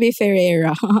you, Barbie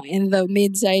Ferreira and the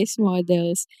mid-size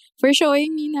models for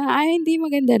showing me na, hindi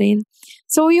maganda rin.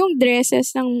 So, yung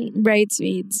dresses ng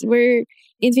bridesmaids were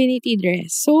infinity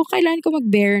dress. So, kailangan ko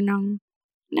mag-bear ng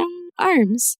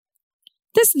arms.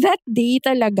 Tapos that day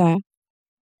talaga,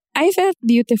 I felt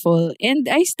beautiful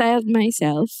and I styled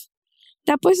myself.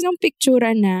 Tapos nung picture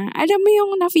na, alam mo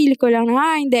yung na-feel ko lang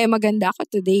na, hindi, maganda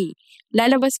ako today.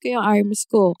 Lalabas ko yung arms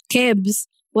ko, kebs,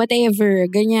 whatever,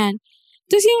 ganyan.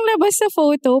 Tapos yung labas sa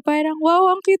photo, parang, wow,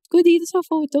 ang cute ko dito sa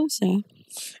photos,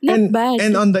 Not bad.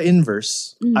 And on the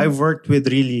inverse, I've worked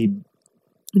with really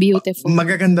beautiful,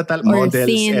 magaganda models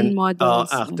and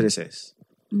models, actresses.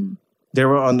 They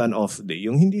were on an off day.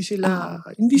 Yung hindi sila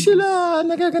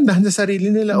nagagandahan sa sarili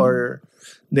nila or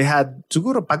they had,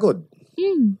 siguro, pagod.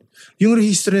 Yung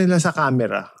registro nila sa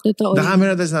camera. Totoo. The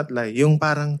camera does not lie. Yung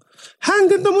parang, ang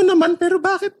ganda mo naman, pero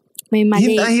bakit? May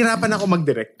mali. Hirapan ako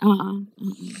mag-direct.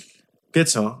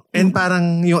 Gets mo? And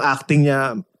parang yung acting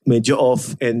niya medyo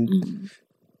off and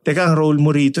teka, ang role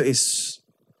mo rito is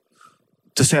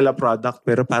to sell a product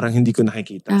pero parang hindi ko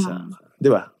nakikita sa,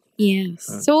 di ba? Yes.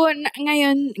 So,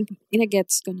 ngayon,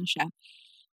 ina-gets ko na siya.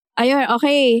 Ayun,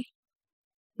 okay.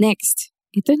 Next.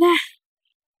 Ito na.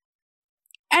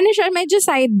 Ano siya, medyo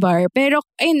sidebar. Pero,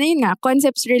 ayun nga,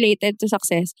 concepts related to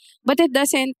success. But it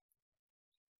doesn't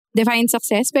define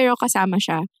success, pero kasama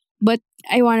siya. But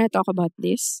I want to talk about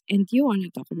this, and you want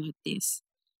to talk about this.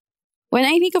 When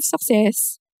I think of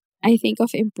success, I think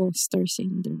of imposter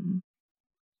syndrome.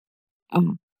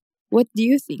 What do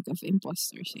you think of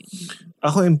imposter syndrome?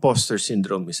 Ako, imposter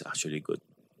syndrome is actually good.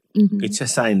 It's a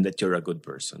sign that you're a good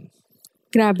person.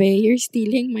 Grabe, you're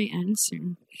stealing my answer.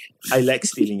 I like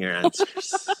stealing your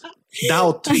answers.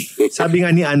 Doubt. Sabi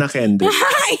nga ni Anna Kendrick.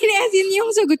 Inasin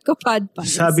yung sagot ko,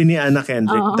 Padpas. Sabi ni Anna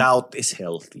Kendrick, doubt is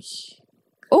healthy.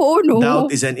 Oo, no.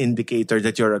 Doubt is an indicator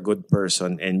that you're a good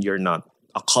person and you're not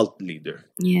a cult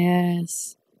leader.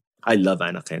 Yes. I love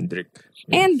Anna Kendrick.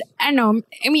 And,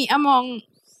 among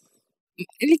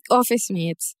like office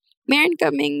mates, meron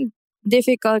kaming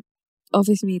difficult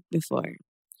office mate before.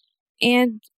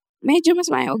 And, medyo mas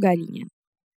maya ugali niya.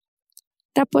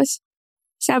 Tapos,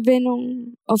 sabi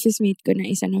nung office mate ko na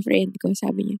isa na friend ko,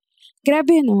 sabi niya,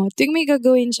 grabe no, tuwing may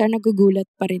gagawin siya, nagugulat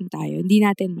pa rin tayo. Hindi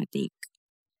natin matake.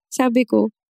 Sabi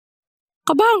ko,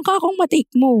 kabahan ka kung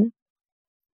matake mo.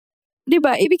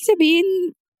 Diba? Ibig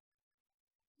sabihin,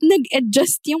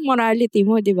 nag-adjust yung morality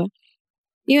mo, diba?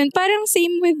 Yun, parang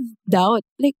same with doubt.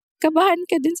 Like, kabahan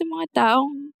ka dun sa mga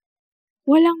taong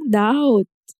walang doubt.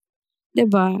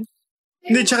 Diba?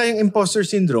 Hindi, tsaka yung imposter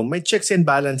syndrome, may checks and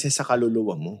balances sa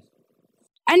kaluluwa mo.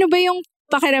 Ano ba yung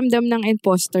pakiramdam ng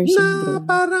imposter syndrome? Na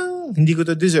parang, hindi ko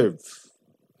to deserve.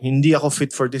 Hindi ako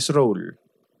fit for this role.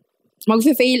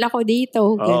 Mag-fail ako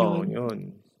dito.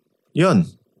 Ganun. Yun.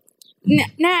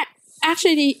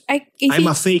 Actually, I'm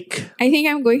a fake. I think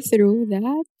I'm going through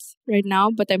that right now,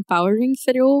 but I'm powering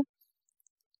through.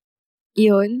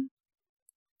 Yun.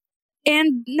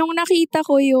 And nung nakita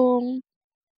ko yung...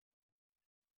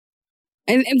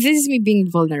 And this is me being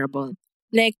vulnerable.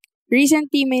 Like,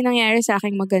 recently may nangyari sa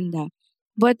akin maganda.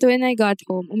 But when I got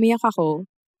home, umiyak ako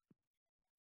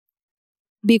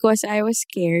because I was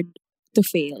scared to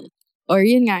fail. Or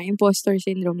yun nga, imposter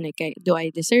syndrome. Like, do I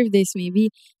deserve this?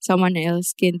 Maybe someone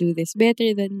else can do this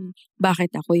better than me.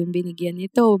 Bakit ako yung binigyan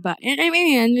nito? And I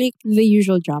mean, like the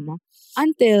usual drama.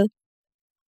 Until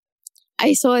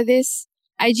I saw this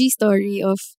IG story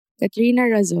of Katrina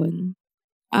Razon.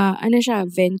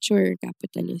 Venture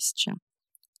capitalist siya.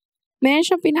 Meron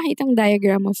siyang pinakitang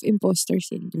diagram of imposter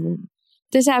syndrome.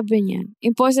 Tapos sabi niya,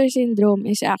 imposter syndrome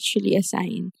is actually a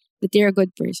sign that you're a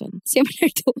good person. Similar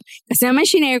to, kasi naman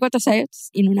shinare ko to sa'yo,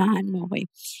 inunahan mo ko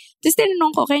eh. Tapos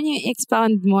tinanong ko, can you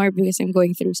expound more because I'm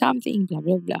going through something, blah,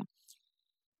 blah, blah.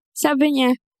 Sabi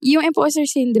niya, yung imposter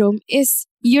syndrome is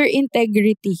your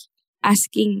integrity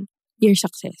asking your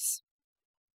success.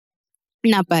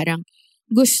 Na parang,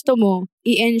 gusto mo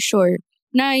i-ensure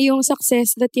na yung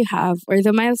success that you have or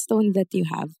the milestone that you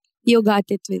have, you got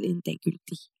it with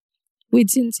integrity.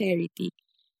 With sincerity.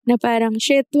 Na parang,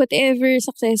 shit, whatever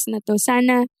success na to,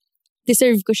 sana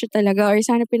deserve ko siya talaga or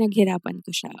sana pinaghirapan ko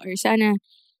siya or sana,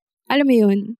 alam mo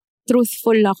yun,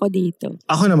 truthful ako dito.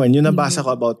 Ako naman, yung nabasa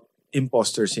ko about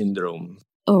imposter syndrome.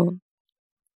 Oh.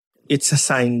 It's a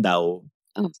sign daw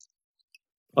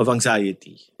of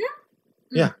anxiety.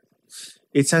 Yeah.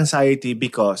 It's anxiety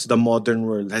because the modern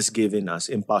world has given us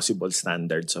impossible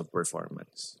standards of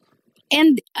performance.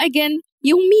 And again,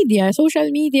 yung media,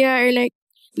 social media are like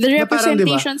the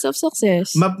representations of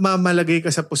success. Malagay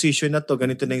ka sa position na to,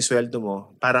 ganito na yung sweldo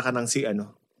mo, para ka nang si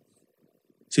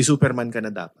Superman ka na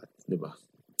dapat, di ba?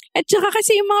 At saka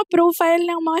kasi yung mga profile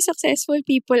ng mga successful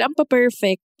people, ang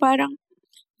pa-perfect. Parang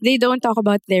they don't talk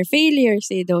about their failures,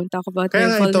 they don't talk about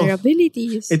their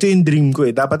vulnerabilities. Ito yung dream ko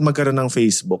eh. Dapat magkaroon ng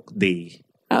Facebook Day.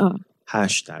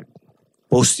 Hashtag,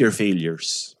 post your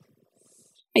failures.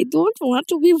 I don't want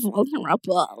to be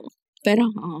vulnerable. Pero,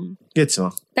 gets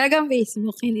mo? Talagang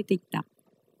Facebook, hindi TikTok.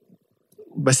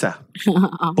 Basta,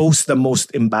 post the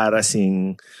most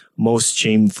embarrassing, most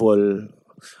shameful,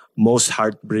 most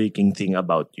heartbreaking thing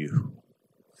about you.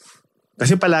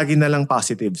 Kasi palagi na lang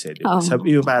positives eh. Diba?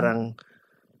 Sabi yung parang,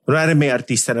 kunwari may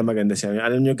artista na maganda siya.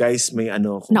 Alam nyo guys, may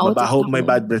mabaho, may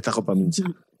bad breath ako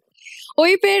paminsan.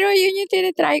 Uy, pero yun yung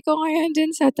tinatry ko ngayon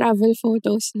dun sa travel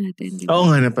photos natin. Diba? Oo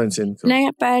nga, napansin ko.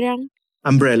 Like parang,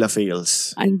 umbrella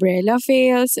fails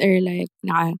or like,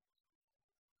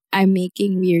 I'm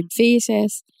making weird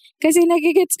faces. Kasi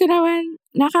nagigets ko naman,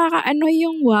 nakakaano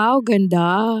yung wow,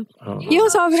 ganda.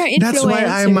 Yung sobrang influencer. That's why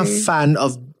I'm a fan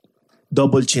of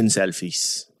double chin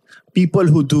selfies. People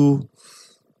who do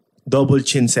double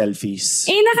chin selfies.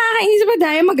 Nakakainis ba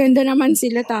dahil maganda naman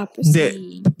sila tapos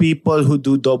Hindi. People who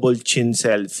do double chin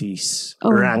selfies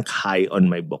rank high on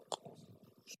my book.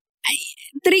 Ay,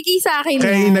 tricky sa akin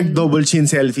kaya yung nag-double chin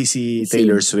selfie si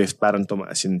Taylor Swift, parang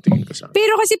tumaas yung tingin ko sa akin.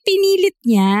 Pero kasi pinilit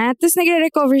niya, tapos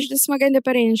nagre-recover siya, tapos maganda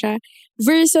pa rin siya.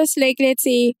 Versus like, let's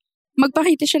say,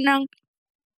 magpakita siya ng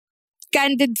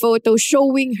candid photo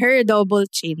showing her double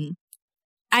chin.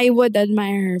 I would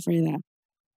admire her for that.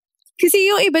 Kasi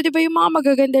yung iba, di ba yung mga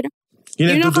magaganda na...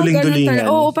 Yung nagduduling-dulingan.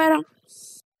 Oo, parang,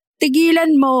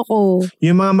 tigilan mo ko.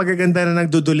 Yung mga magaganda na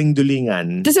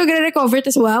nagduduling-dulingan. Tapos magre-recover,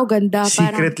 tapos wow, ganda.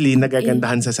 Secretly,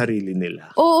 nagagandahan sa sarili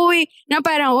nila. Oo, na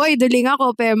parang, duling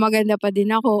ako, pero maganda pa din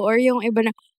ako. Or yung iba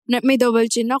na may double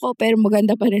chin ako, pero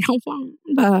maganda pa rin ako.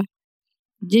 Ba?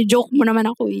 Joke mo naman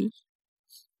ako eh.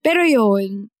 Pero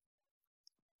yun,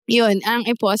 ang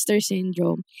imposter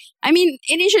syndrome. I mean,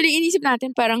 initially, inisip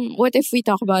natin parang, what if we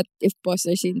talk about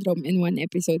imposter syndrome in one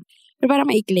episode? Pero parang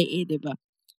maikli eh, di ba?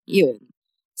 Yun.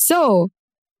 So,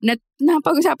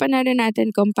 napag-usapan na rin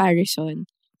natin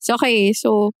comparison. So, okay.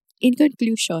 So, in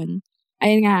conclusion,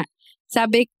 ayun nga,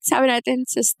 sabi natin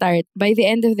sa start, by the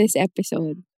end of this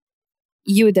episode,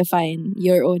 you define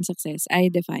your own success.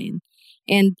 I define.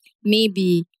 And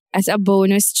maybe, as a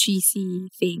bonus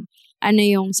cheesy thing, ano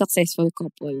yung successful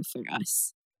couple for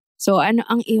us? So, ano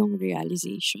ang iyong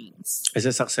realizations? As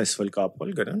a successful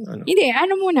couple, ganun? Ano? Hindi,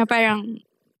 muna, parang,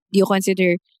 do you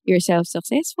consider yourself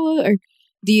successful? Or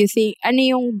do you think, ano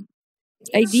yung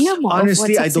idea mo?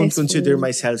 Honestly, I don't consider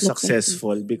myself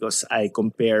successful because I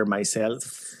compare myself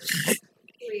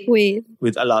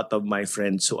with a lot of my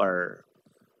friends who are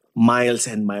miles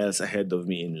and miles ahead of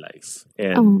me in life.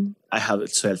 And I have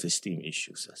self-esteem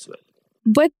issues as well.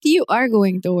 But you are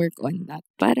going to work on that.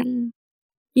 Parang,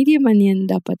 hindi man yan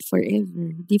dapat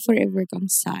forever. Di forever kang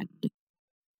sad.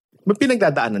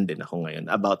 pinagdadaanan din ako ngayon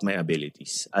about my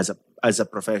abilities as a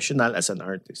professional, as an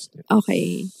artist.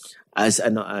 Okay. As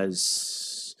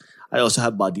I also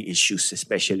have body issues,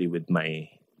 especially with my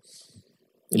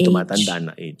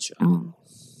tumatanda na age. Oh.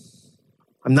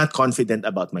 I'm not confident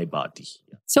about my body.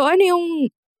 So ano yung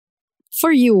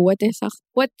for you, what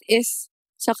is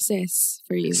success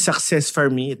for you? Success for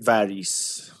me, it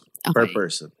varies per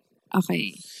person.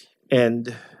 Okay.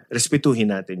 And respetuhin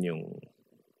natin yung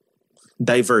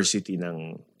diversity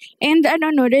ng... And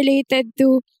related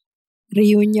to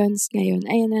reunions ngayon,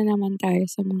 ayan na naman tayo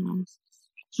sa mga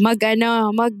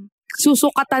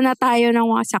magsusukatan na tayo ng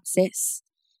mga success.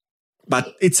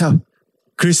 But it's a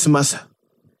Christmas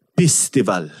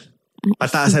festival.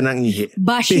 Pataasan ng ihi.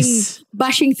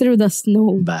 Bashing through the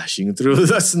snow. Bashing through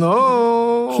the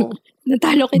snow.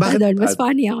 Natalo kita doon. Mas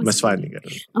funny ako. Mas funny ka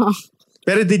doon.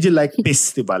 Pero did you like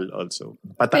festival also?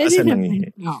 Pataasan ng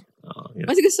ihi.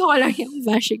 Mas gusto ko lang yung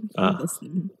bashing through the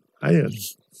snow. Ayun.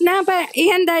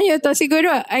 Ihanda nyo to.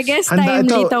 Siguro, I guess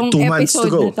timely tong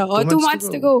episode na to. 2 months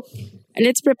to go.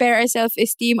 Let's prepare our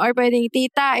self-esteem. Or pwedeng,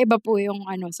 tita, iba po yung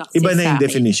success iba na yung sa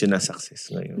definition na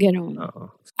success ngayon. Ganon.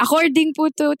 According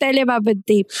po to Telebabad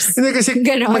Tapes. Hindi kasi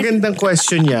magandang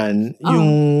question yan.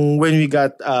 Yung when we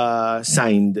got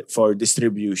signed for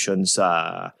distribution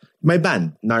sa my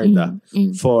band, Narda,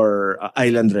 for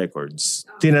Island Records.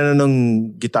 Tinanong ng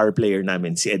guitar player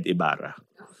namin, si Ed Ibarra.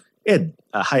 Ed,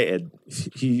 hi Ed.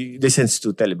 He listens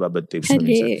to Telebabad Tapes.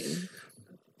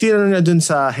 Tinanong na dun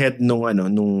sa head nung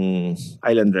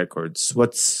Island Records,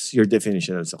 what's your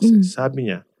definition of success? Sabi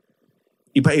niya,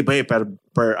 iba-iba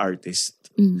per artist.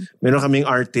 Meron kaming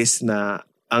artist na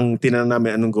ang tinanong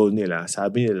namin anong goal nila.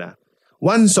 Sabi nila,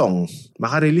 1 song.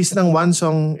 Maka-release ng 1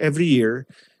 song every year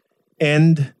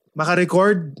and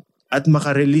maka-record at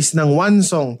maka-release ng 1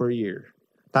 song per year.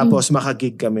 Tapos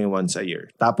maka-gig kami once a year.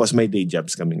 Tapos may day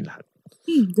jobs kaming lahat.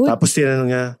 Good. Tapos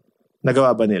tinanong niya,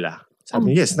 nagawa ba nila?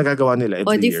 Sabi niya, yes, nagagawa nila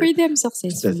every year. For them,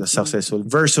 successful. Successful.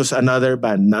 Versus another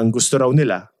band na ang gusto raw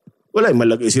nila,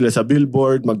 malagay sila sa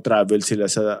billboard, mag-travel sila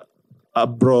sa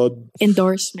abroad.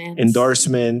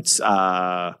 Endorsements.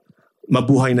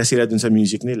 Mabuhay na sila dun sa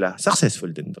music nila.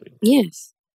 Successful din to.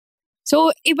 Yes.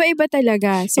 So, iba-iba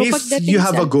talaga. So, if you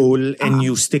have a goal and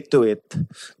you stick to it,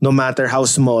 no matter how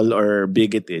small or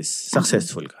big it is,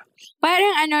 successful ka.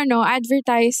 Parang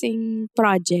advertising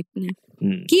project na.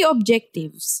 Key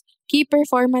objectives. Key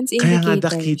performance indicators. Kaya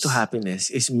nga the key to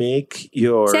happiness is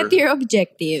set your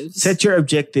objectives. Set your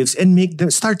objectives and make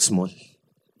them start small.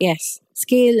 Yes.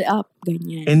 Scale up,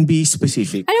 ganyan. And be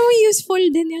specific. Alam mo, useful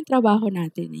din yung trabaho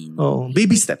natin.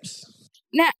 Baby steps.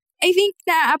 I think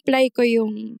na-apply ko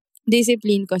yung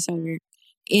discipline ko sa work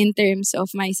in terms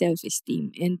of my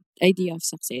self-esteem and idea of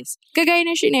success. Kagaya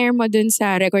na shinare mo dun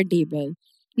sa record label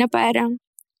na parang,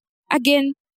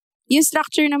 again, yung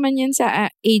structure naman yan sa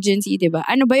agency, di ba?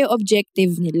 Ano ba yung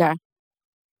objective nila?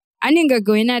 Ano yung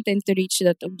gagawin natin to reach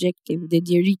that objective? Did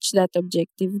you reach that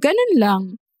objective? Ganun lang.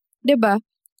 Di ba?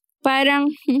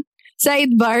 Parang,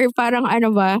 sidebar, parang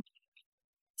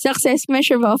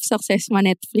measure of success mo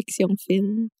Netflix yung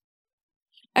film.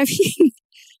 I mean,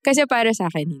 kasi para sa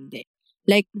akin, hindi.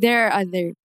 Like, there are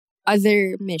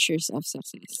other measures of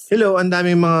success. Hello, ang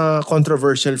daming mga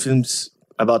controversial films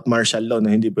about martial law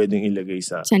na hindi pwedeng ilagay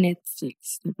sa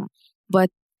Netflix, diba? But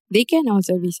they can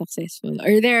also be successful.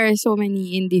 Or there are so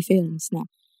many indie films na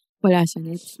wala sa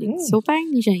Netflix. So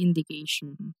parang hindi siya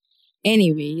indication.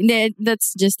 Anyway,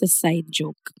 that's just a side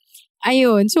joke.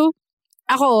 Ayun. So,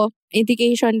 ako,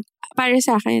 indication, para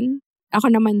sa akin, ako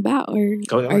naman ba? Or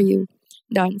are you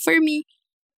done? For me,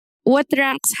 what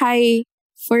ranks high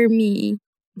for me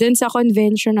dun sa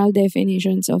conventional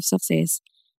definitions of success?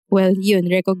 Well, yun,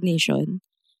 recognition.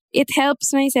 It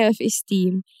helps my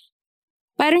self-esteem.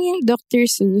 Parang yung Dr.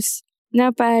 Seuss na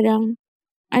parang,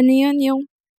 yung,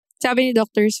 sabi ni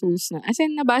Dr. Seuss na, as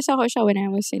in, nabasa ko siya when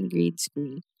I was in grade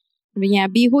school. Sabi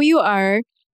niya, be who you are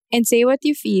and say what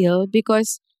you feel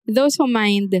because those who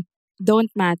mind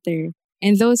don't matter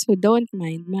and those who don't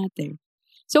mind matter.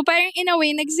 So parang in a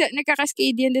way,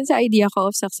 nagkakaskade yun din sa idea ko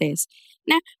of success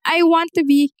na I want to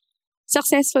be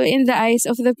successful in the eyes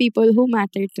of the people who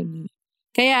matter to me.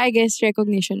 Kaya I guess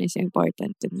recognition is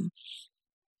important to me.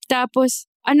 Tapos,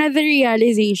 another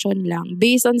realization lang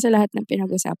based on sa lahat ng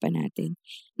pinag-usapan natin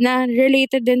na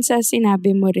related din sa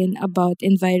sinabi mo rin about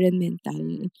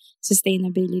environmental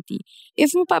sustainability.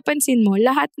 If mapapansin mo,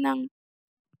 lahat ng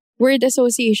word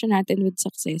association natin with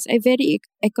success ay very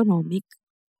economic.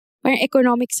 Parang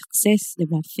economic success,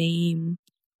 diba? Fame,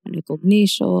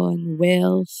 recognition,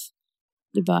 wealth,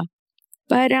 diba?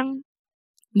 Parang,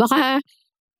 baka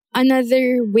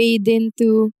another way din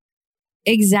to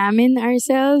examine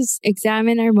ourselves,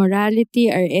 examine our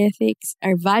morality, our ethics,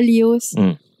 our values.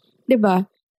 'Di ba?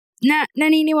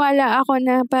 Naniniwala ako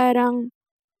na parang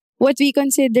what we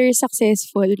consider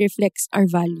successful reflects our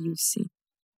values.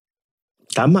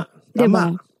 Tama.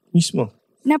 Diba? Mismo.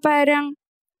 Na parang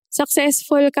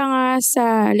successful ka nga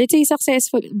sa, let's say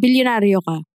successful, bilyonaryo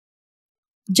ka.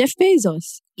 Jeff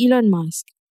Bezos, Elon Musk.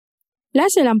 Wala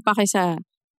silang pake sa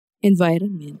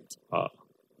environment.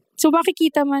 So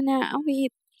makikita mo na,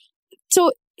 wait.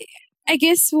 So I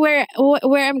guess where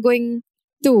I'm going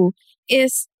to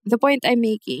is, the point I'm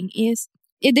making is,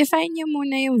 i-define nyo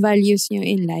muna yung values nyo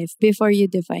in life before you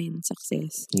define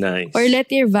success. Nice. Or let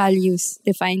your values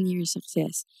define your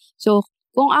success. So,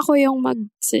 kung ako yung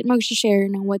mag-share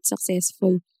ng what success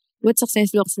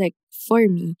looks like for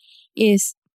me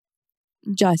is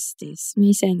justice.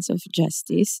 May sense of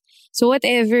justice. So,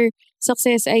 whatever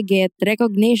success I get,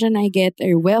 recognition I get,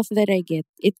 or wealth that I get,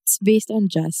 it's based on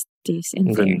justice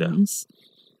and fairness.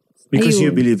 Because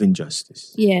you believe in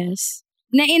justice. Yes.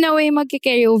 Na in a way,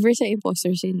 magki-carry over sa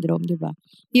imposter syndrome, di ba?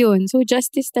 Yun. So,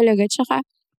 justice talaga. Tsaka,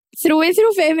 through and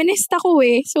through, feminist ako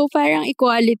eh. So, parang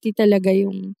equality talaga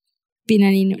yung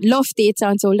lofty. It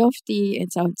sounds so lofty.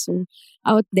 It sounds so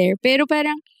out there. Pero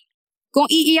parang, kung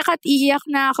iiyak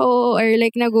na ako or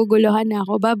like naguguluhan na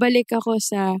ako, babalik ako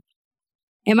sa,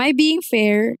 am I being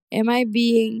fair? Am I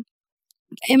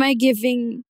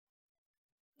giving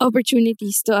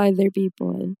opportunities to other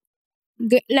people?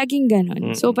 Laging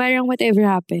ganon. So, parang whatever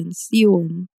happens,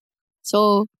 yun.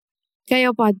 So,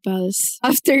 kayo, Podpals,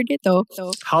 after nito,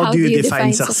 how do you define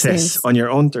success on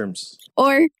your own terms?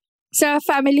 Or, sa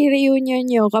family reunion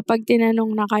nyo, kapag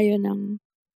tinanong na kayo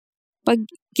pag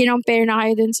kinompare na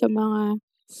kayo dun sa mga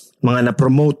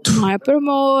na-promote.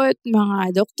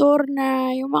 Mga doktor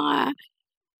na, yung mga,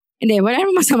 hindi, wala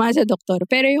namang masama sa doktor.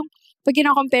 Pero yung, pag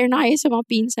kinocompare na kayo sa mga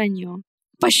pinsan nyo,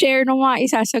 pa-share ng mga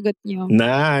isasagot nyo.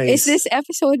 Nice. Is this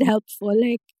episode helpful?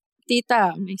 Like,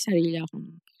 tita, may sarili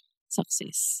akong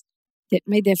success.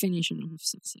 My definition of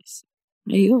success.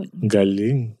 Ayun.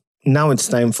 Galing. Now it's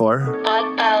time for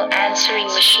Podpal Answering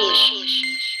Machine.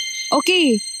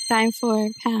 Okay, time for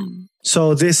Pam.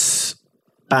 So this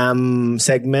Pam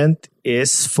segment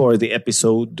is for the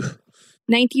episode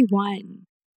 91.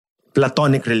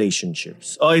 Platonic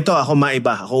relationships. Ito ako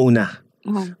maiba. Ako una.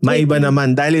 Maiba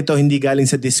naman dahil ito hindi galing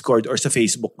sa Discord or sa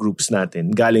Facebook groups natin.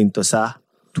 Galing to sa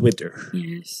Twitter.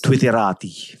 Yes.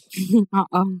 Twitterati.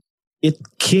 It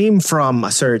came from a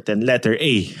certain letter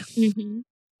A.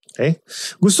 Okay?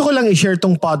 Gusto ko lang i-share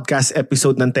tong podcast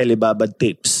episode ng Telebabad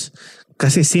Tapes.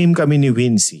 Kasi same kami ni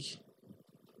Wincy.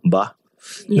 Ba?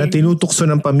 Yes. Na tinutukso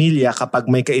ng pamilya kapag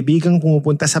may kaibigang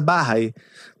pumupunta sa bahay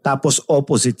tapos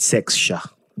opposite sex siya.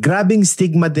 Grabing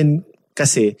stigma din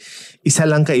kasi isa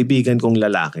lang kaibigan kong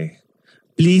lalaki.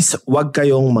 Please, wag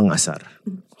kayong mangasar.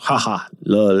 Haha,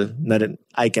 lol.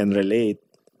 I can relate.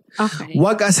 Okay.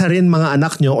 Wag asarin mga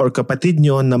anak nyo or kapatid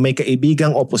nyo na may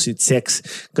kaibigang opposite sex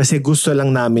kasi gusto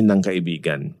lang namin ng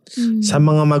kaibigan. Sa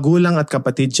mga magulang at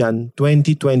kapatid dyan,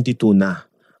 2022 na.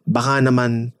 Baka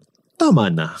naman, tama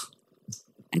na.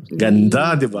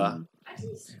 Ganda, di ba?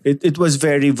 It was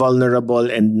very vulnerable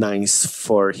and nice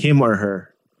for him or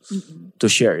her to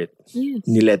share it. Yes.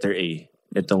 Ni letter A.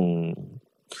 Itong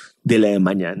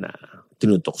dilemma niya na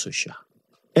tinutokso siya.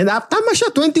 And tama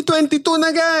siya, 2022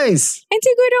 na guys! And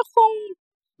siguro kung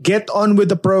get on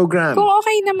with the program. Kung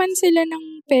okay naman sila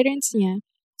ng parents niya,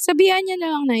 sabihan niya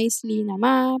na lang nicely na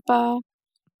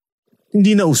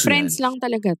hindi na uso friends yan. lang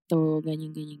talaga to.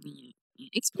 Ganyan.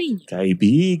 Explain niya.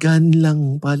 Kaibigan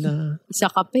lang pala. Sa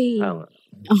kape.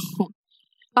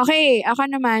 Okay,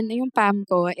 ako naman, yung Pam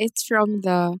ko, it's from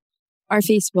our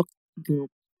Facebook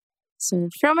group. So,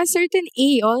 from a certain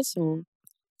A also,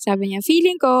 sabi niya,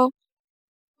 feeling ko,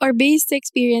 or based sa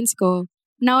experience ko,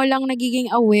 now lang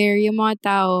nagiging aware yung mga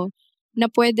tao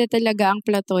na pwede talaga ang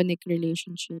platonic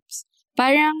relationships.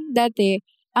 Parang dati,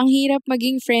 ang hirap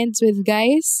maging friends with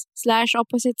guys /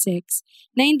 opposite sex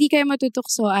na hindi kayo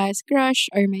matutukso as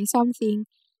crush or may something.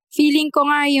 Feeling ko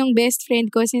nga yung best friend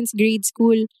ko since grade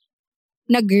school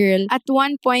na girl. At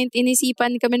one point,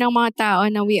 inisipan kami ng mga tao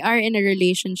na we are in a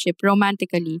relationship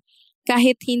romantically.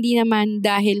 Kahit hindi naman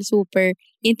dahil super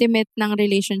intimate ng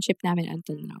relationship namin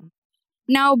until now.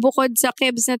 Now, bukod sa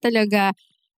kebs na talaga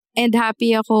and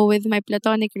happy ako with my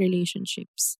platonic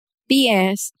relationships.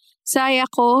 P.S. Saya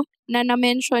ko na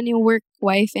na-mention yung work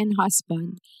wife and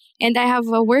husband. And I have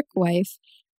a work wife.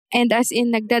 And as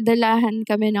in, nagdadalahan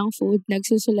kami ng food,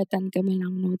 nagsusulatan kami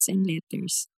ng notes and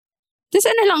letters. Tapos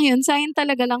lang yun, sayang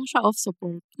talaga lang siya of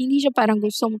support. Hindi siya parang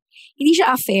hindi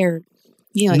siya affair.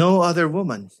 Yun. No other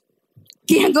woman.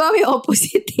 Ginagawa may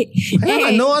opposite eh.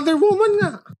 No other woman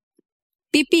nga.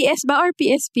 PPS ba or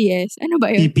PSPS? Ano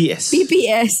ba yun?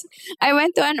 PPS. I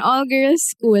went to an all-girls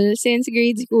school since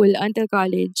grade school until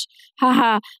college.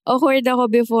 Haha, awkward ako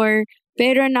before,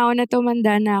 pero now na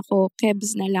tumanda na ako,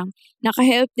 kebs na lang.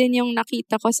 Naka-help din yung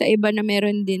nakita ko sa iba na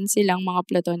meron din silang mga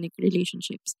platonic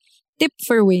relationships. Tip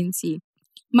for Wincy.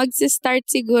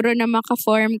 Magsa-start siguro na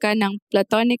maka-form ka ng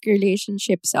platonic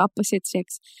relationship sa opposite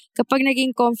sex kapag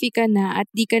naging comfy ka na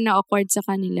at di ka na awkward sa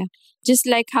kanila. Just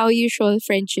like how usual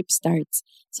friendship starts.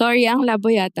 Sorry, ang labo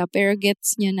yata, pero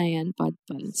gets nyo na yan,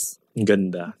 Podpals.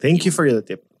 Ganda. Thank you for the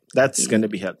tip. That's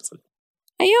gonna be helpful.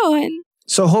 Ayun.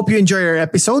 So hope you enjoy our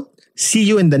episode. See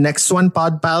you in the next one,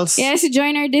 Podpals. Yes,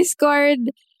 join our Discord,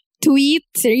 tweet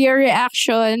your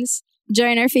reactions,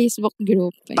 join our Facebook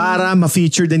group. Para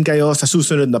ma-feature din kayo sa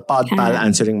susunod na Podpal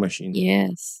Answering Machine.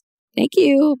 Yes. Thank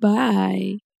you.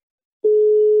 Bye.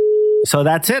 So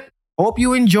that's it. Hope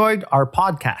you enjoyed our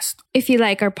podcast. If you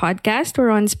like our podcast, we're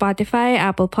on Spotify,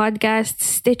 Apple Podcasts,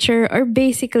 Stitcher, or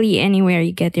basically anywhere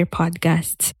you get your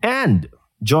podcasts. And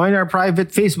join our private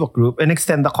Facebook group and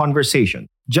extend the conversation.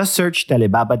 Just search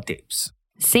Telebabad Tapes.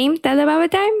 Same Telebabad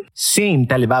time? Same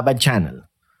Telebabad channel.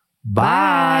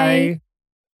 Bye!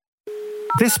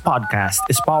 This podcast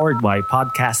is powered by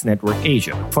Podcast Network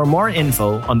Asia. For more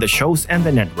info on the shows and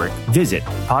the network, visit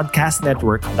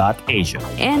podcastnetwork.asia.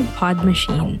 And Pod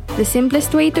Machine, the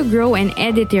simplest way to grow and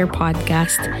edit your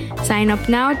podcast. Sign up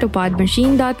now to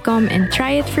podmachine.com and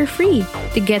try it for free.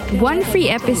 To get 1 free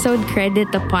episode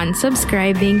credit upon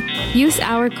subscribing, use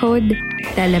our code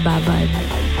TELEBABAD.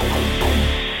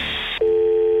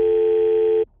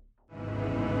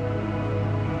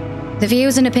 The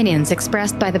views and opinions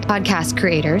expressed by the podcast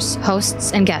creators,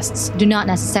 hosts, and guests do not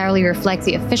necessarily reflect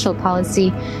the official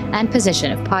policy and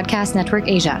position of Podcast Network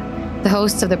Asia, the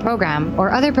hosts of the program,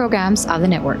 or other programs of the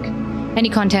network.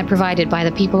 Any content provided by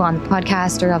the people on the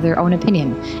podcast are of their own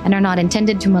opinion and are not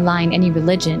intended to malign any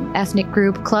religion, ethnic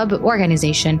group, club,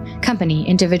 organization, company,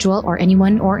 individual, or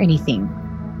anyone or anything.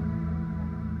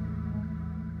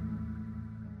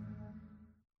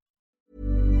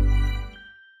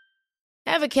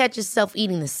 Ever catch yourself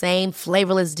eating the same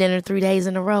flavorless dinner 3 days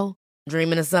in a row?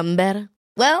 Dreaming of something better?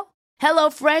 Well,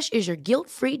 HelloFresh is your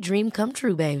guilt-free dream come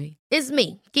true, baby. It's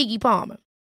me, Keke Palmer.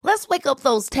 Let's wake up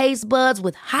those taste buds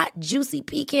with hot, juicy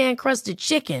pecan-crusted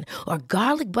chicken or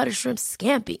garlic butter shrimp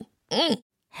scampi.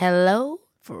 Hello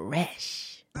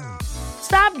Fresh.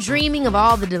 Stop dreaming of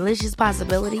all the delicious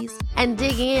possibilities and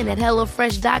dig in at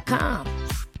HelloFresh.com.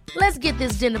 Let's get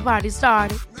this dinner party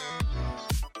started.